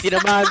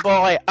 Tinamahan po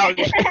ako eh.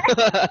 Ouch.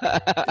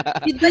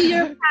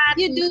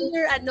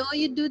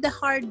 you do the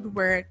hard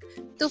work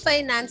to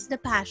finance the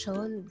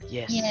passion.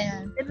 Yes.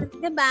 Yeah.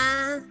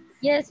 Diba?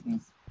 Yes,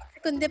 miss.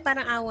 Kundi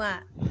parang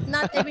awa.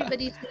 Not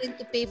everybody is willing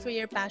to pay for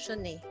your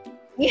passion eh.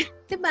 Yeah.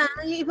 Diba?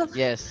 Yung iba,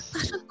 Yes.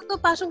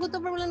 passion ko to,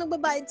 pero walang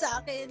nagbabayad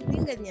sa akin.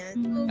 Yung ganyan.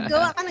 So,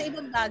 gawa ka ng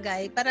ibang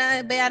bagay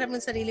para bayaran mo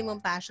yung sarili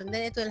mong passion,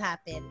 then it will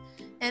happen.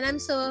 And I'm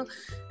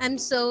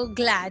so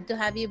glad to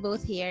have you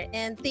both here.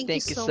 And thank you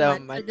so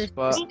much for the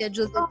po.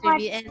 scheduled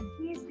interview. And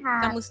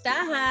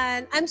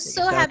kamustahan. I'm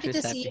so so much, happy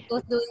to Miss see you Happy.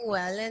 both doing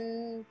well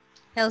and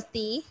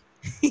healthy.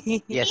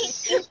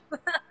 Yes.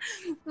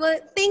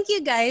 Well, thank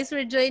you guys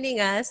for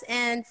joining us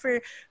and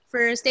for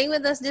staying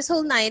with us this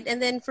whole night,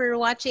 and then for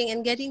watching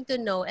and getting to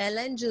know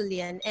Ella and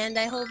Julian. And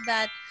I hope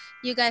that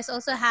you guys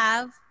also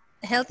have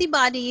healthy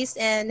bodies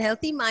and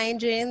healthy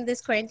mind during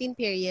this quarantine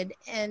period.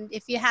 And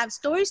if you have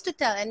stories to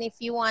tell, and if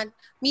you want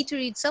me to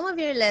read some of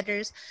your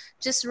letters,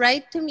 just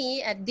write to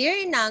me at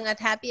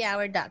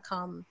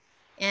dearinang@happyhour.com.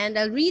 And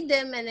I'll read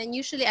them, and then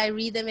usually I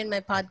read them in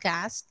my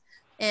podcast.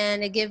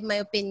 And I give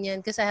my opinion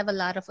because I have a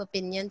lot of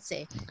opinions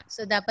eh.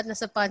 So dapat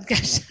nasa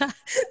podcast siya.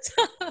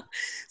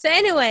 So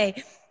anyway,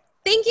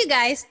 thank you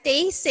guys.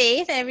 Stay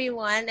safe,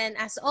 everyone. And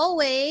as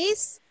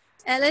always,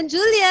 Ella and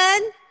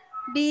Julian,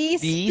 be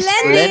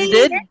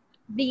splendid.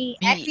 Be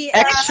Be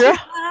extra.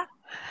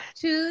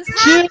 Choose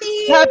Choose happy.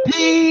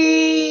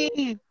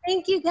 happy.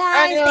 Thank you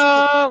guys.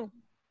 Annyeong.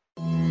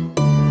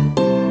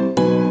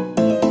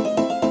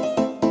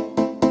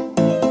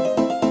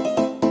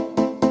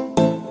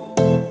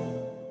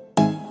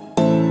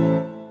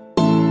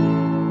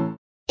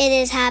 It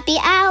is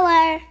happy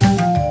hour.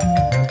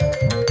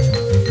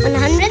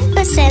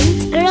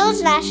 100% Girls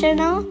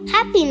National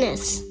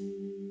Happiness.